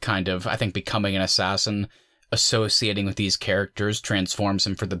 again, kind of, I think, becoming an assassin, associating with these characters transforms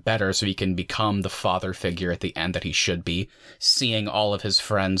him for the better, so he can become the father figure at the end that he should be, seeing all of his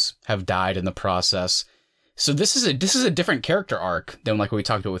friends have died in the process, So this is a different character arc than like what we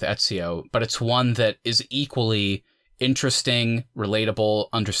talked about with Ezio, but it's one that is equally interesting, relatable,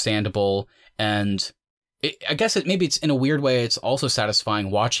 understandable, and I guess maybe it's in a weird way, it's also satisfying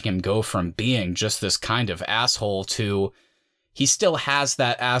watching him go from being just this kind of asshole to he still has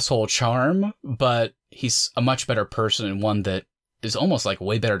that asshole charm, but he's a much better person and one that is almost like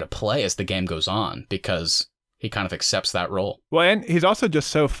way better to play as the game goes on because he kind of accepts that role. Well, and he's also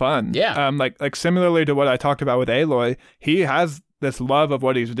just so fun. Yeah. Like similarly to what I talked about with Aloy, he has this love of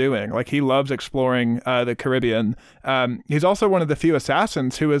what he's doing. Like he loves exploring the Caribbean. He's also one of the few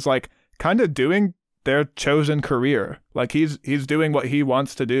assassins who is like kind of doing their chosen career. Like he's doing what he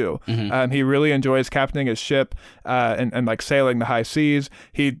wants to do. Mm-hmm. He really enjoys captaining his ship and like sailing the high seas.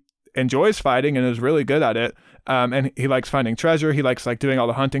 He enjoys fighting and is really good at it. And he likes finding treasure. He likes like doing all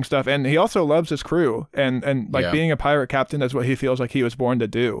the hunting stuff. And he also loves his crew and like being a pirate captain is what he feels like he was born to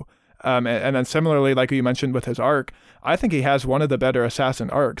do. And then similarly, like you mentioned with his arc, I think he has one of the better assassin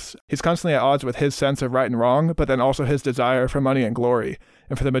arcs. He's constantly at odds with his sense of right and wrong, but then also his desire for money and glory.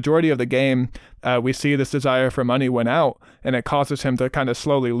 And for the majority of the game, we see this desire for money win out, and it causes him to kind of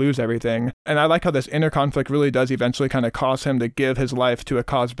slowly lose everything. And I like how this inner conflict really does eventually kind of cause him to give his life to a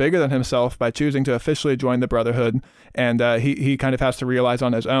cause bigger than himself by choosing to officially join the Brotherhood. And he kind of has to realize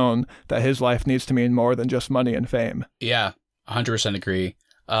on his own that his life needs to mean more than just money and fame. Yeah, 100% agree.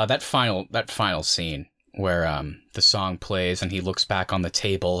 That final scene where the song plays and he looks back on the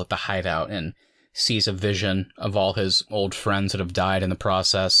table at the hideout and sees a vision of all his old friends that have died in the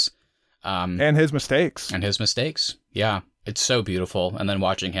process. And his mistakes. Yeah, it's so beautiful. And then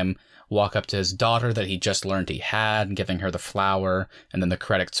watching him walk up to his daughter that he just learned he had and giving her the flower. And then the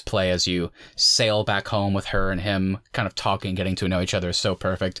credits play as you sail back home with her and him kind of talking, getting to know each other is so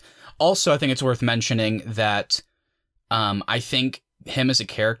perfect. Also, I think it's worth mentioning that I think him as a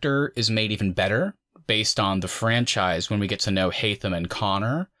character is made even better based on the franchise when we get to know Haytham and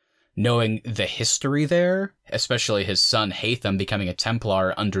Connor. Knowing the history there, especially his son Haytham becoming a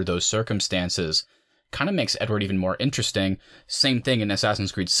Templar under those circumstances, kind of makes Edward even more interesting. Same thing in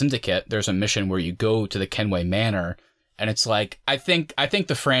Assassin's Creed Syndicate. There's a mission where you go to the Kenway Manor, and it's like, I think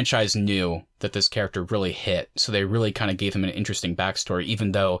the franchise knew that this character really hit, so they really kind of gave him an interesting backstory,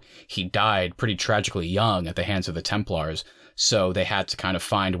 even though he died pretty tragically young at the hands of the Templars. So they had to kind of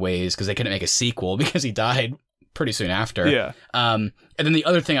find ways, because they couldn't make a sequel because he died pretty soon after. Yeah. And then the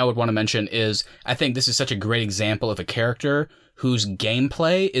other thing I would want to mention is I think this is such a great example of a character whose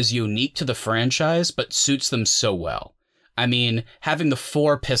gameplay is unique to the franchise, but suits them so well. I mean, having the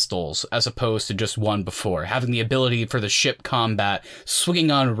 4 pistols as opposed to just one before, having the ability for the ship combat, swinging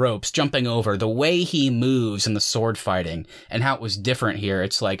on ropes, jumping over, the way he moves in the sword fighting, and how it was different here.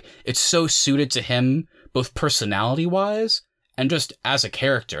 It's like, it's so suited to him, both personality-wise and just as a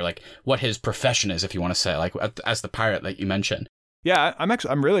character, like what his profession is, if you want to say, like as the pirate that you mentioned. Yeah,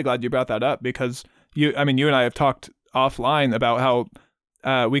 I'm really glad you brought that up because you and I have talked offline about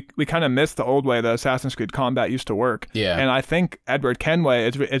how we kind of miss the old way the Assassin's Creed combat used to work. Yeah. And I think Edward Kenway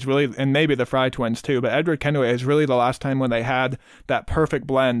is really, and maybe the Fry twins too, but Edward Kenway is really the last time when they had that perfect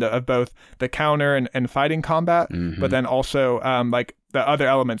blend of both the counter and fighting combat, but then also like the other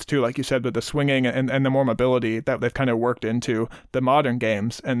elements too, like you said, with the swinging and the more mobility that they've kind of worked into the modern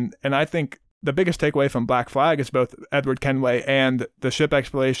games. And I think the biggest takeaway from Black Flag is both Edward Kenway and the ship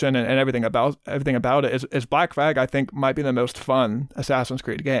exploration and everything about it is Black Flag, I think, might be the most fun Assassin's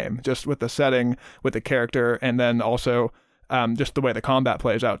Creed game, just with the setting, with the character, and then also just the way the combat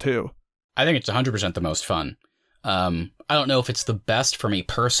plays out too. I think it's 100% the most fun. I don't know if it's the best for me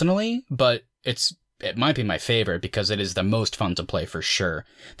personally, but it might be my favorite because it is the most fun to play for sure.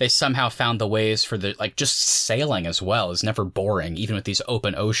 They somehow found the ways for just sailing as well is never boring, even with these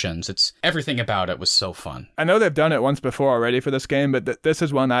open oceans. It's everything about it was so fun. I know they've done it once before already for this game, but this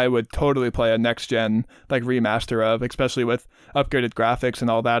is one I would totally play a next gen like remaster of, especially with upgraded graphics and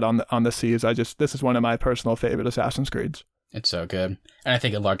all that on the seas. This is one of my personal favorite Assassin's Creeds. It's so good. And I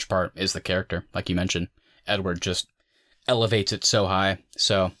think a large part is the character, like you mentioned. Edward just elevates it so high.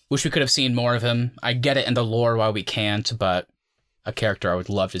 So wish we could have seen more of him. I get it in the lore why we can't, but a character I would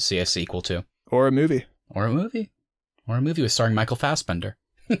love to see a sequel to. Or a movie with starring Michael Fassbender.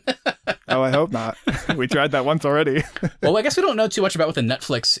 Oh, I hope not. We tried that once already. Well, I guess we don't know too much about what the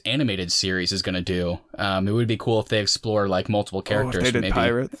Netflix animated series is going to do. It would be cool if they explore like multiple characters. If they did maybe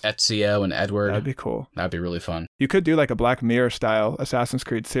pirates. Ezio and Edward. That'd be cool. That'd be really fun. You could do like a Black Mirror style Assassin's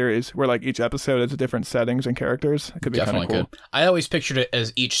Creed series where like each episode is different settings and characters. It could be kind of cool. Good. I always pictured it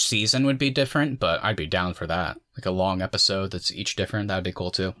as each season would be different, but I'd be down for that. Like a long episode that's each different. That'd be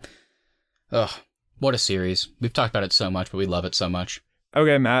cool too. Ugh, what a series. We've talked about it so much, but we love it so much.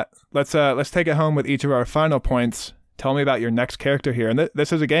 Okay, Matt, let's take it home with each of our final points. Tell me about your next character here. And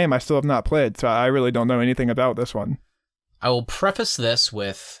this is a game I still have not played, so I really don't know anything about this one. I will preface this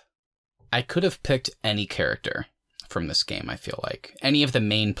with, I could have picked any character from this game, I feel like. Any of the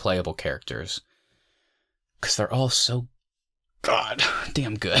main playable characters. Because they're all so god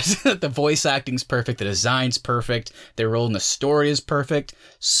damn good. The voice acting's perfect, the design's perfect, their role in the story is perfect.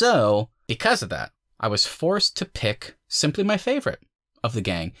 So, because of that, I was forced to pick simply my favorite of the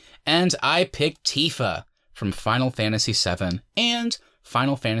gang. And I picked Tifa from Final Fantasy VII and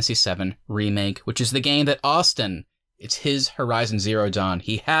Final Fantasy VII Remake, which is the game that Austin, it's his Horizon Zero Dawn.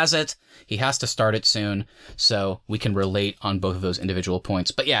 He has it. He has to start it soon, so we can relate on both of those individual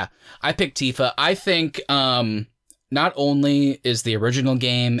points. But yeah, I picked Tifa. I think not only is the original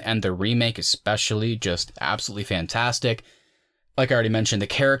game and the remake especially just absolutely fantastic, like I already mentioned, the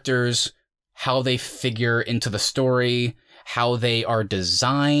characters, how they figure into the story, how they are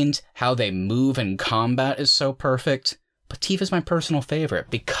designed, how they move in combat is so perfect. But Tifa's my personal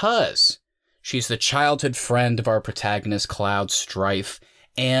favorite because she's the childhood friend of our protagonist, Cloud Strife,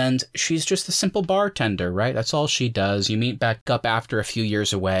 and she's just a simple bartender, right? That's all she does. You meet back up after a few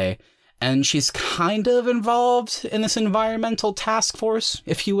years away, and she's kind of involved in this environmental task force,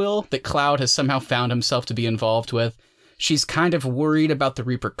 if you will, that Cloud has somehow found himself to be involved with. She's kind of worried about the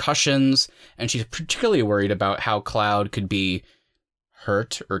repercussions, and she's particularly worried about how Cloud could be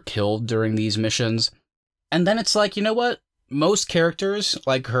hurt or killed during these missions. And then it's like, you know what? Most characters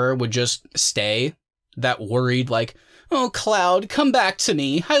like her would just stay that worried, like, oh, Cloud, come back to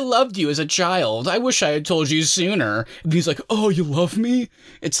me. I loved you as a child. I wish I had told you sooner. And he's like, oh, you love me?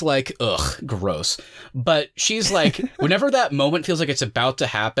 It's like, ugh, gross. But she's like, whenever that moment feels like it's about to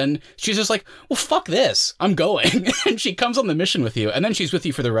happen, she's just like, well, fuck this. I'm going. And she comes on the mission with you, and then she's with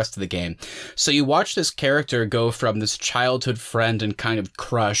you for the rest of the game. So you watch this character go from this childhood friend and kind of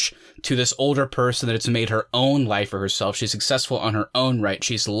crush to this older person that it's made her own life for herself. She's successful on her own right.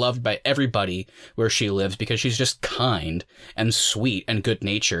 She's loved by everybody where she lives because she's just kind and sweet and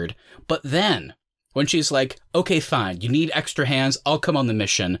good-natured. But then, when she's like, okay, fine, you need extra hands, I'll come on the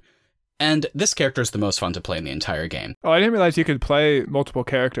mission. And this character is the most fun to play in the entire game. Oh, I didn't realize you could play multiple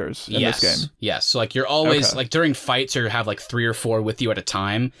characters in this game. Yes, so like you're always, like during fights, you have like 3 or 4 with you at a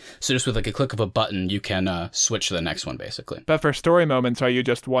time. So just with like a click of a button, you can switch to the next one, basically. But for story moments, are you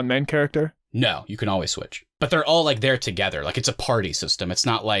just one main character? No, you can always switch. But they're all like there together. Like it's a party system. It's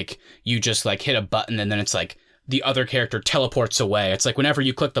not like you just like hit a button and then it's like the other character teleports away. It's like whenever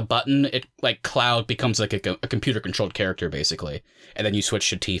you click the button, it like Cloud becomes like a computer-controlled character, basically. And then you switch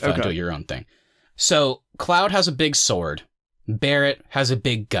to Tifa and do your own thing. So Cloud has a big sword. Barrett has a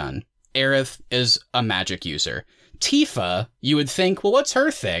big gun. Aerith is a magic user. Tifa, you would think, well, what's her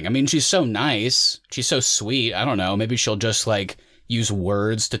thing? I mean, she's so nice. She's so sweet. I don't know. Maybe she'll just like use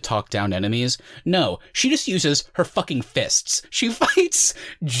words to talk down enemies. No, she just uses her fucking fists. She fights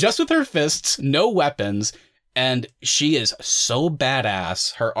just with her fists, no weapons. And she is so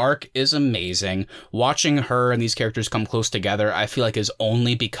badass. Her arc is amazing. Watching her and these characters come close together, I feel like is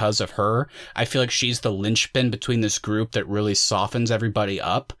only because of her. I feel like she's the linchpin between this group that really softens everybody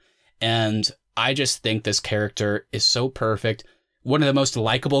up. And I just think this character is so perfect. One of the most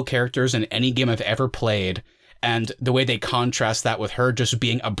likable characters in any game I've ever played. And the way they contrast that with her just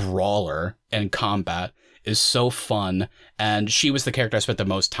being a brawler in combat is so fun. And she was the character I spent the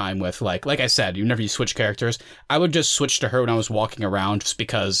most time with. Like I said, whenever you switch characters, I would just switch to her when I was walking around just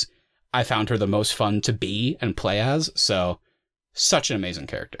because I found her the most fun to be and play as. So such an amazing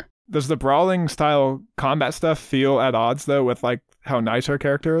character. Does the brawling style combat stuff feel at odds though with like how nice her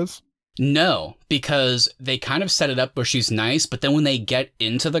character is? No, because they kind of set it up where she's nice, but then when they get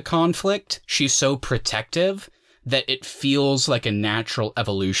into the conflict, she's so protective that it feels like a natural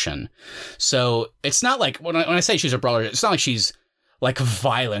evolution. So it's not like, when I say she's a brawler, it's not like she's like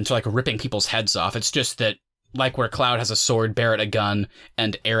violent or like ripping people's heads off. It's just that like where Cloud has a sword, Barrett a gun,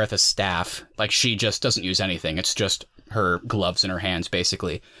 and Aerith a staff, like she just doesn't use anything. It's just her gloves in her hands,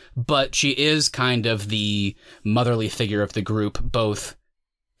 basically. But she is kind of the motherly figure of the group, both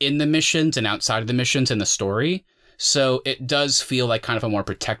in the missions and outside of the missions in the story. So it does feel like kind of a more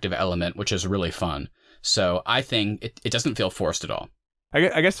protective element, which is really fun. So I think it doesn't feel forced at all.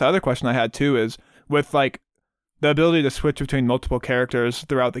 I guess the other question I had too is with like the ability to switch between multiple characters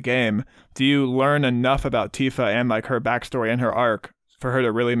throughout the game, do you learn enough about Tifa and like her backstory and her arc for her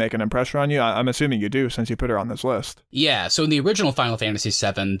to really make an impression on you? I'm assuming you do since you put her on this list. Yeah, so in the original Final Fantasy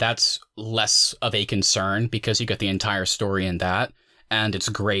VII, that's less of a concern because you get the entire story in that, and it's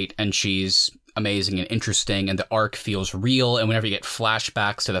great, and she's amazing and interesting, and the arc feels real, and whenever you get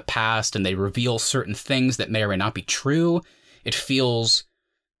flashbacks to the past and they reveal certain things that may or may not be true, it feels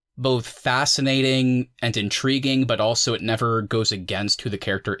both fascinating and intriguing, but also it never goes against who the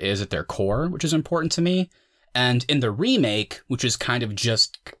character is at their core, which is important to me. And in the remake, which is kind of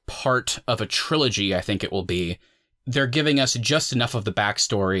just part of a trilogy, I think it will be, they're giving us just enough of the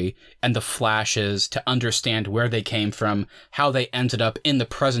backstory and the flashes to understand where they came from, how they ended up in the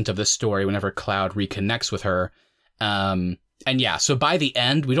present of the story whenever Cloud reconnects with her. And yeah, so by the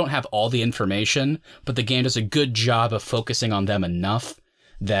end, we don't have all the information, but the game does a good job of focusing on them enough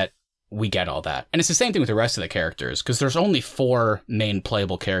that we get all that. And it's the same thing with the rest of the characters, because there's only 4 main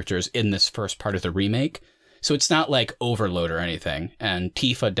playable characters in this first part of the remake. So it's not like overload or anything. And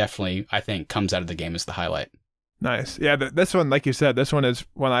Tifa definitely, I think, comes out of the game as the highlight. Nice. Yeah, this one, like you said, this one is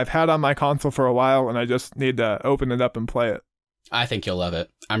one I've had on my console for a while, and I just need to open it up and play it. I think you'll love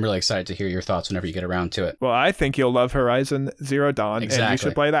it. I'm really excited to hear your thoughts whenever you get around to it. Well, I think you'll love Horizon Zero Dawn, Exactly. And you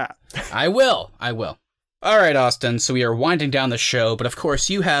should play that. I will. All right, Austin, so we are winding down the show, but of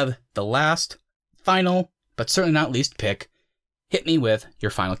course you have the last, final, but certainly not least pick. Hit me with your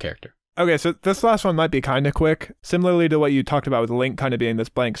final character. Okay, so this last one might be kind of quick. Similarly to what you talked about with Link kind of being this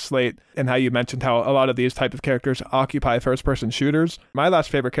blank slate, and how you mentioned how a lot of these type of characters occupy first-person shooters. My last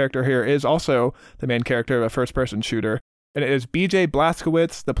favorite character here is also the main character of a first-person shooter, and it is BJ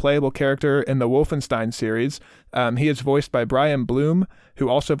Blazkowicz, the playable character in the Wolfenstein series. He is voiced by Brian Bloom, who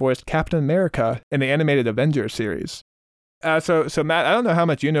also voiced Captain America in the animated Avengers series. So Matt, I don't know how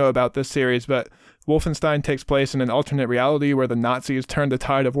much you know about this series, but Wolfenstein takes place in an alternate reality where the Nazis turn the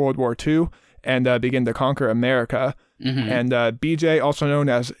tide of World War II and begin to conquer America. Mm-hmm. And BJ, also known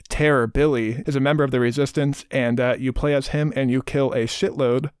as Terror Billy, is a member of the Resistance, and you play as him and you kill a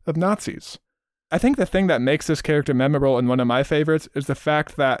shitload of Nazis. I think the thing that makes this character memorable and one of my favorites is the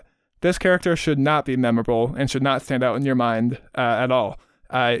fact that this character should not be memorable and should not stand out in your mind at all.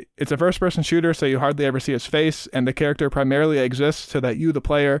 It's a first-person shooter, so you hardly ever see his face, and the character primarily exists so that you, the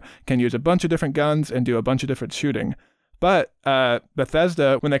player, can use a bunch of different guns and do a bunch of different shooting. But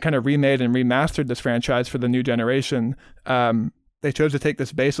Bethesda, when they kind of remade and remastered this franchise for the new generation, they chose to take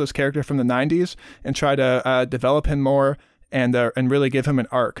this baseless character from the 90s and try to develop him more and really give him an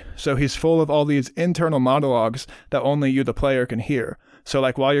arc. So he's full of all these internal monologues that only you, the player, can hear. So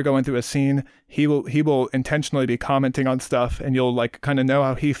like while you're going through a scene, he will intentionally be commenting on stuff, and you'll like kind of know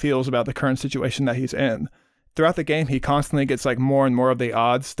how he feels about the current situation that he's in. Throughout the game, he constantly gets like more and more of the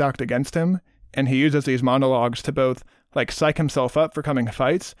odds stacked against him, and he uses these monologues to both like psych himself up for coming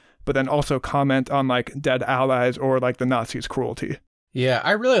fights, but then also comment on like dead allies or like the Nazis' cruelty. Yeah,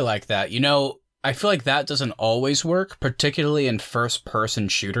 I really like that. You know, I feel like that doesn't always work, particularly in first-person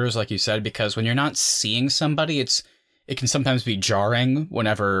shooters, like you said, because when you're not seeing somebody, it can sometimes be jarring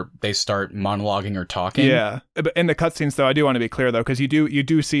whenever they start monologuing or talking. Yeah, but in the cutscenes, though, I do want to be clear, though, because you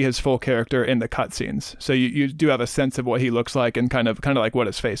do see his full character in the cutscenes, so you do have a sense of what he looks like and kind of like what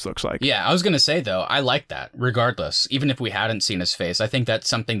his face looks like. Yeah, I was going to say, though, I like that, regardless. Even if we hadn't seen his face, I think that's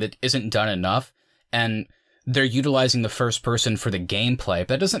something that isn't done enough, and they're utilizing the first person for the gameplay, but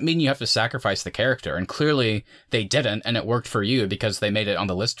that doesn't mean you have to sacrifice the character, and clearly they didn't, and it worked for you because they made it on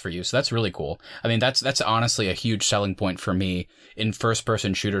the list for you, so that's really cool. I mean, that's honestly a huge selling point for me in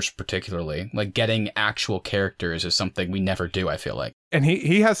first-person shooters particularly. Like, getting actual characters is something we never do, I feel like. And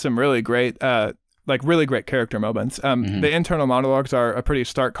he has some really great really great character moments. The internal monologues are a pretty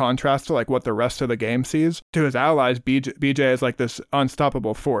stark contrast to like what the rest of the game sees. To his allies, BJ is like this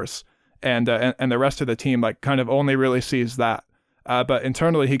unstoppable force. And the rest of the team like kind of only really sees that. But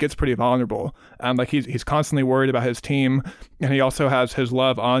internally, he gets pretty vulnerable. Like he's constantly worried about his team, and he also has his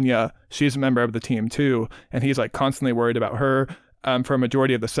love, Anya. She's a member of the team too, and he's like constantly worried about her. For a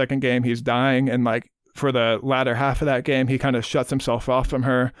majority of the second game, he's dying, and like for the latter half of that game, he kind of shuts himself off from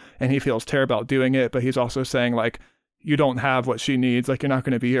her, and he feels terrible about doing it. But he's also saying like, you don't have what she needs, like you're not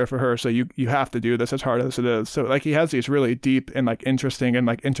going to be here for her, so you have to do this as hard as it is. So like he has these really deep and like interesting and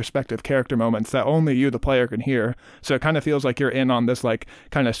like introspective character moments that only you, the player, can hear. So it kind of feels like you're in on this like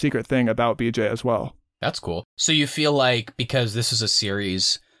kind of secret thing about BJ as well. That's cool. So you feel like because this is a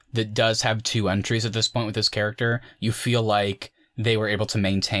series that does have 2 entries at this point with this character, you feel like they were able to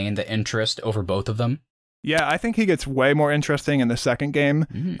maintain the interest over both of them? Yeah, I think he gets way more interesting in the second game.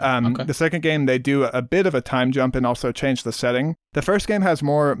 Okay. The second game, they do a bit of a time jump and also change the setting. The first game has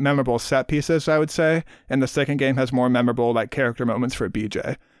more memorable set pieces, I would say, and the second game has more memorable like character moments for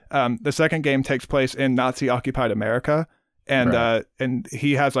BJ. The second game takes place in Nazi-occupied America, and right. And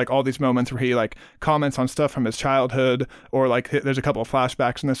he has like all these moments where he like comments on stuff from his childhood, or like there's a couple of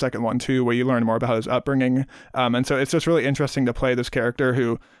flashbacks in the second one too, where you learn more about his upbringing. And so it's just really interesting to play this character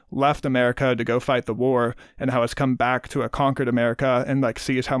who left America to go fight the war, and how it's come back to a conquered America and like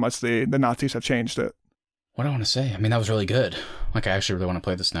sees how much the Nazis have changed it. What do I want to say? I mean, that was really good. Like, I actually really want to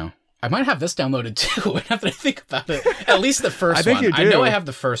play this now. I might have this downloaded too, now that I think about it. At least the first I think one. you do. I know I have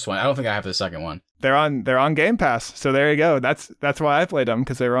the first one. I don't think I have the second one. They're on Game Pass, so there you go. That's why I played them,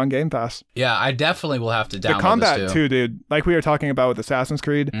 because they were on Game Pass. Yeah, I definitely will have to download the combat this too, dude. Like we were talking about with Assassin's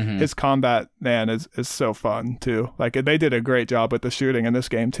Creed, Mhm. his combat, man, is so fun too. Like they did a great job with the shooting in this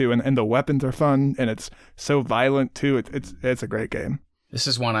game too, and the weapons are fun, and it's so violent too. It's a great game. This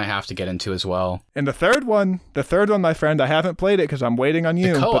is one I have to get into as well. And the third one, my friend, I haven't played it because I'm waiting on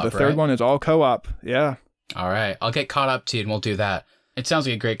you. co-op, but the third right? one is all co-op. Yeah. All right, I'll get caught up to you and we'll do that. It sounds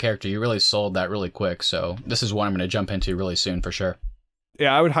like a great character. You really sold that really quick, so this is one I'm going to jump into really soon for sure.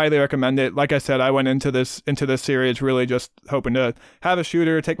 Yeah, I would highly recommend it. Like I said, I went into this series really just hoping to have a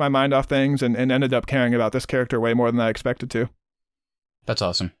shooter, take my mind off things, and ended up caring about this character way more than I expected to. That's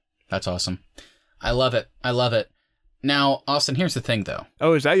awesome. That's awesome. I love it. I love it. Now, Austin, here's the thing, though.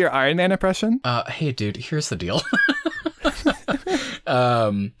 Oh, is that your Iron Man impression? Hey, dude, here's the deal. We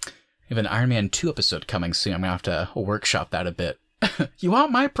have an Iron Man 2 episode coming soon. I'm going to have to workshop that a bit. You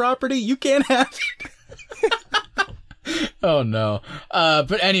want my property? You can't have it. Oh, no.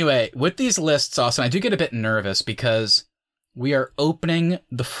 But anyway, with these lists, Austin, I do get a bit nervous because we are opening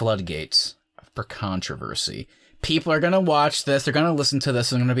the floodgates for controversy. People are going to watch this. They're going to listen to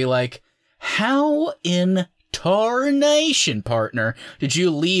this and they're going to be like, how in tarnation, partner, did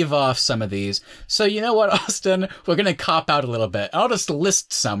you leave off some of these? So you know what, Austin? We're going to cop out a little bit. I'll just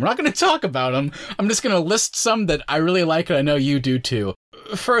list some. We're not going to talk about them. I'm just going to list some that I really like and I know you do too.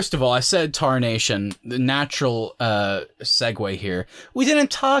 First of all, I said tarnation, the natural segue here. We didn't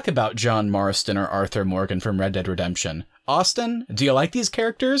talk about John Marston or Arthur Morgan from Red Dead Redemption. Austin, do you like these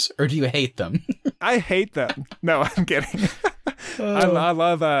characters or do you hate them? I hate them. No, I'm kidding. I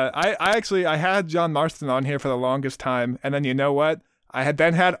love. I had John Marston on here for the longest time, and then you know what? I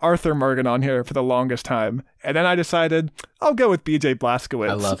had Arthur Morgan on here for the longest time, and then I decided I'll go with B.J. Blazkowicz.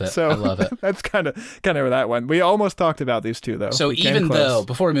 I love it. So I love it. That's kind of where that went. We almost talked about these two though. So We came even close. though,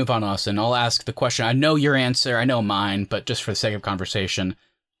 before we move on, Austin, I'll ask the question. I know your answer. I know mine, but just for the sake of conversation,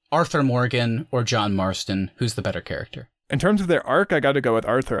 Arthur Morgan or John Marston, who's the better character? In terms of their arc, I got to go with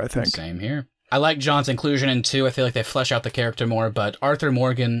Arthur. I think. Same here. I like John's inclusion in 2. I feel like they flesh out the character more, but Arthur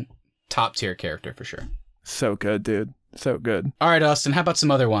Morgan, top tier character for sure. So good, dude. So good. All right, Austin, how about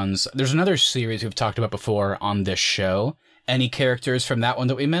some other ones? There's another series we've talked about before on this show. Any characters from that one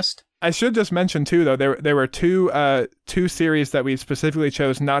that we missed? I should just mention too, though, there were two series that we specifically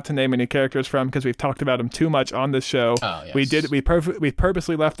chose not to name any characters from because we've talked about them too much on this show. Oh, yes. We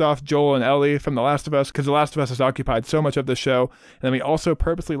purposely left off Joel and Ellie from The Last of Us because The Last of Us has occupied so much of the show, and then we also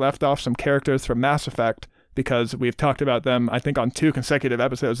purposely left off some characters from Mass Effect because we've talked about them, I think, on 2 consecutive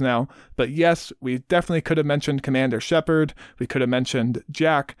episodes now. But yes, we definitely could have mentioned Commander Shepard. We could have mentioned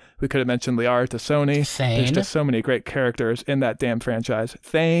Jack. We could have mentioned Liara T'Soni. Thane. There's just so many great characters in that damn franchise.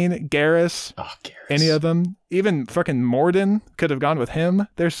 Thane, Garrus. Oh, Garrus. Any of them. Even fucking Morden could have gone with him.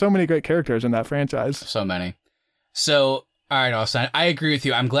 There's so many great characters in that franchise. So many. So, all right, Austin, I agree with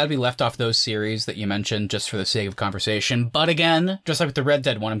you. I'm glad we left off those series that you mentioned just for the sake of conversation. But again, just like with the Red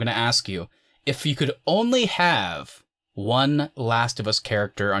Dead one, I'm going to ask you, if you could only have one Last of Us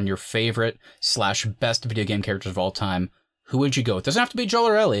character on your favorite / best video game characters of all time, who would you go with? It doesn't have to be Joel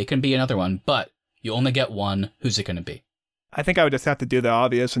or Ellie. It can be another one, but you only get one. Who's it going to be? I think I would just have to do the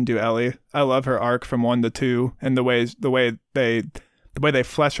obvious and do Ellie. I love her arc from 1 to 2, and the way they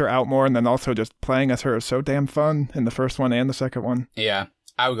flesh her out more, and then also just playing as her is so damn fun in the first one and the second one. Yeah,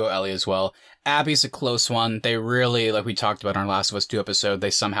 I would go Ellie as well. Abby's a close one. They really, like we talked about in our Last of Us 2 episode, they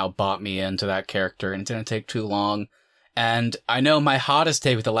somehow bought me into that character, and it didn't take too long. And I know my hottest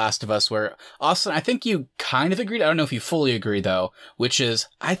take with The Last of Us, where, Austin, I think you kind of agreed. I don't know if you fully agree, though, which is,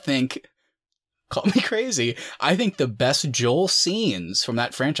 I think, call me crazy, I think the best Joel scenes from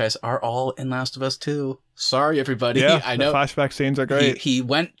that franchise are all in Last of Us 2. Sorry, everybody. Yeah, I know the flashback scenes are great. He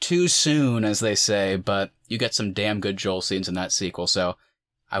went too soon, as they say, but you get some damn good Joel scenes in that sequel, so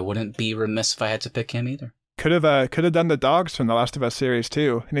I wouldn't be remiss if I had to pick him either. Could have done the dogs from the Last of Us series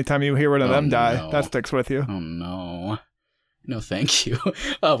too. Anytime you hear one of them die, that sticks with you. Oh no. No, thank you.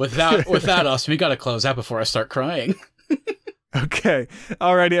 With that, Austin, we gotta close out before I start crying. Okay.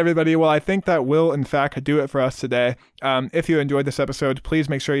 Alrighty, everybody. Well, I think that will, in fact, do it for us today. If you enjoyed this episode, please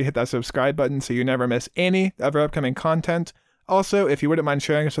make sure you hit that subscribe button so you never miss any of our upcoming content. Also, if you wouldn't mind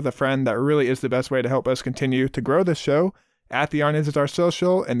sharing us with a friend, that really is the best way to help us continue to grow this show. At The Arnie's is our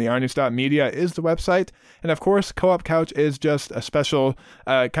social, and thearnie's.media is the website. And of course, Co-op Couch is just a special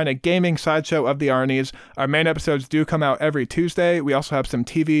kind of gaming sideshow of The Arnie's. Our main episodes do come out every Tuesday. We also have some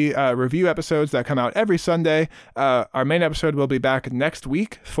TV review episodes that come out every Sunday. Our main episode will be back next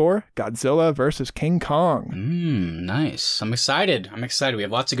week for Godzilla vs. King Kong. Nice. I'm excited. We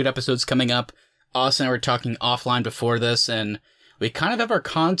have lots of good episodes coming up. Austin and I were talking offline before this, and we kind of have our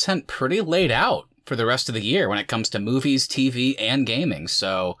content pretty laid out for the rest of the year when it comes to movies, TV, and gaming.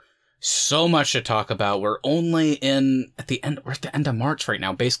 So much to talk about. We're at the end of March right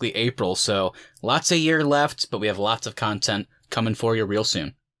now, basically April. So lots of year left, but we have lots of content coming for you real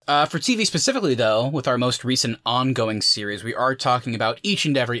soon. For TV specifically, though, with our most recent ongoing series, we are talking about each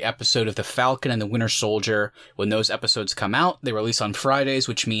and every episode of The Falcon and the Winter Soldier. When those episodes come out, they release on Fridays,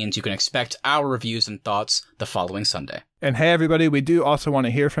 which means you can expect our reviews and thoughts the following Sunday. And hey, everybody, we do also want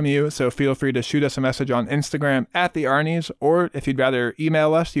to hear from you, so feel free to shoot us a message on Instagram at The Arnie's, or if you'd rather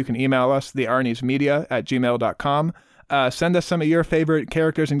email us, you can email us, thearniesmedia@gmail.com. Send us some of your favorite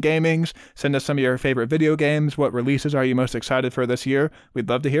characters in gamings. Send us some of your favorite video games. What releases are you most excited for this year? We'd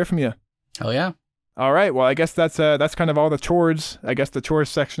love to hear from you. Hell yeah. All right. Well, I guess that's kind of all the chores. I guess the chores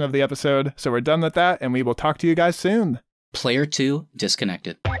section of the episode. So we're done with that, and we will talk to you guys soon. Player 2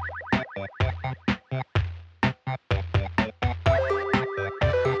 disconnected.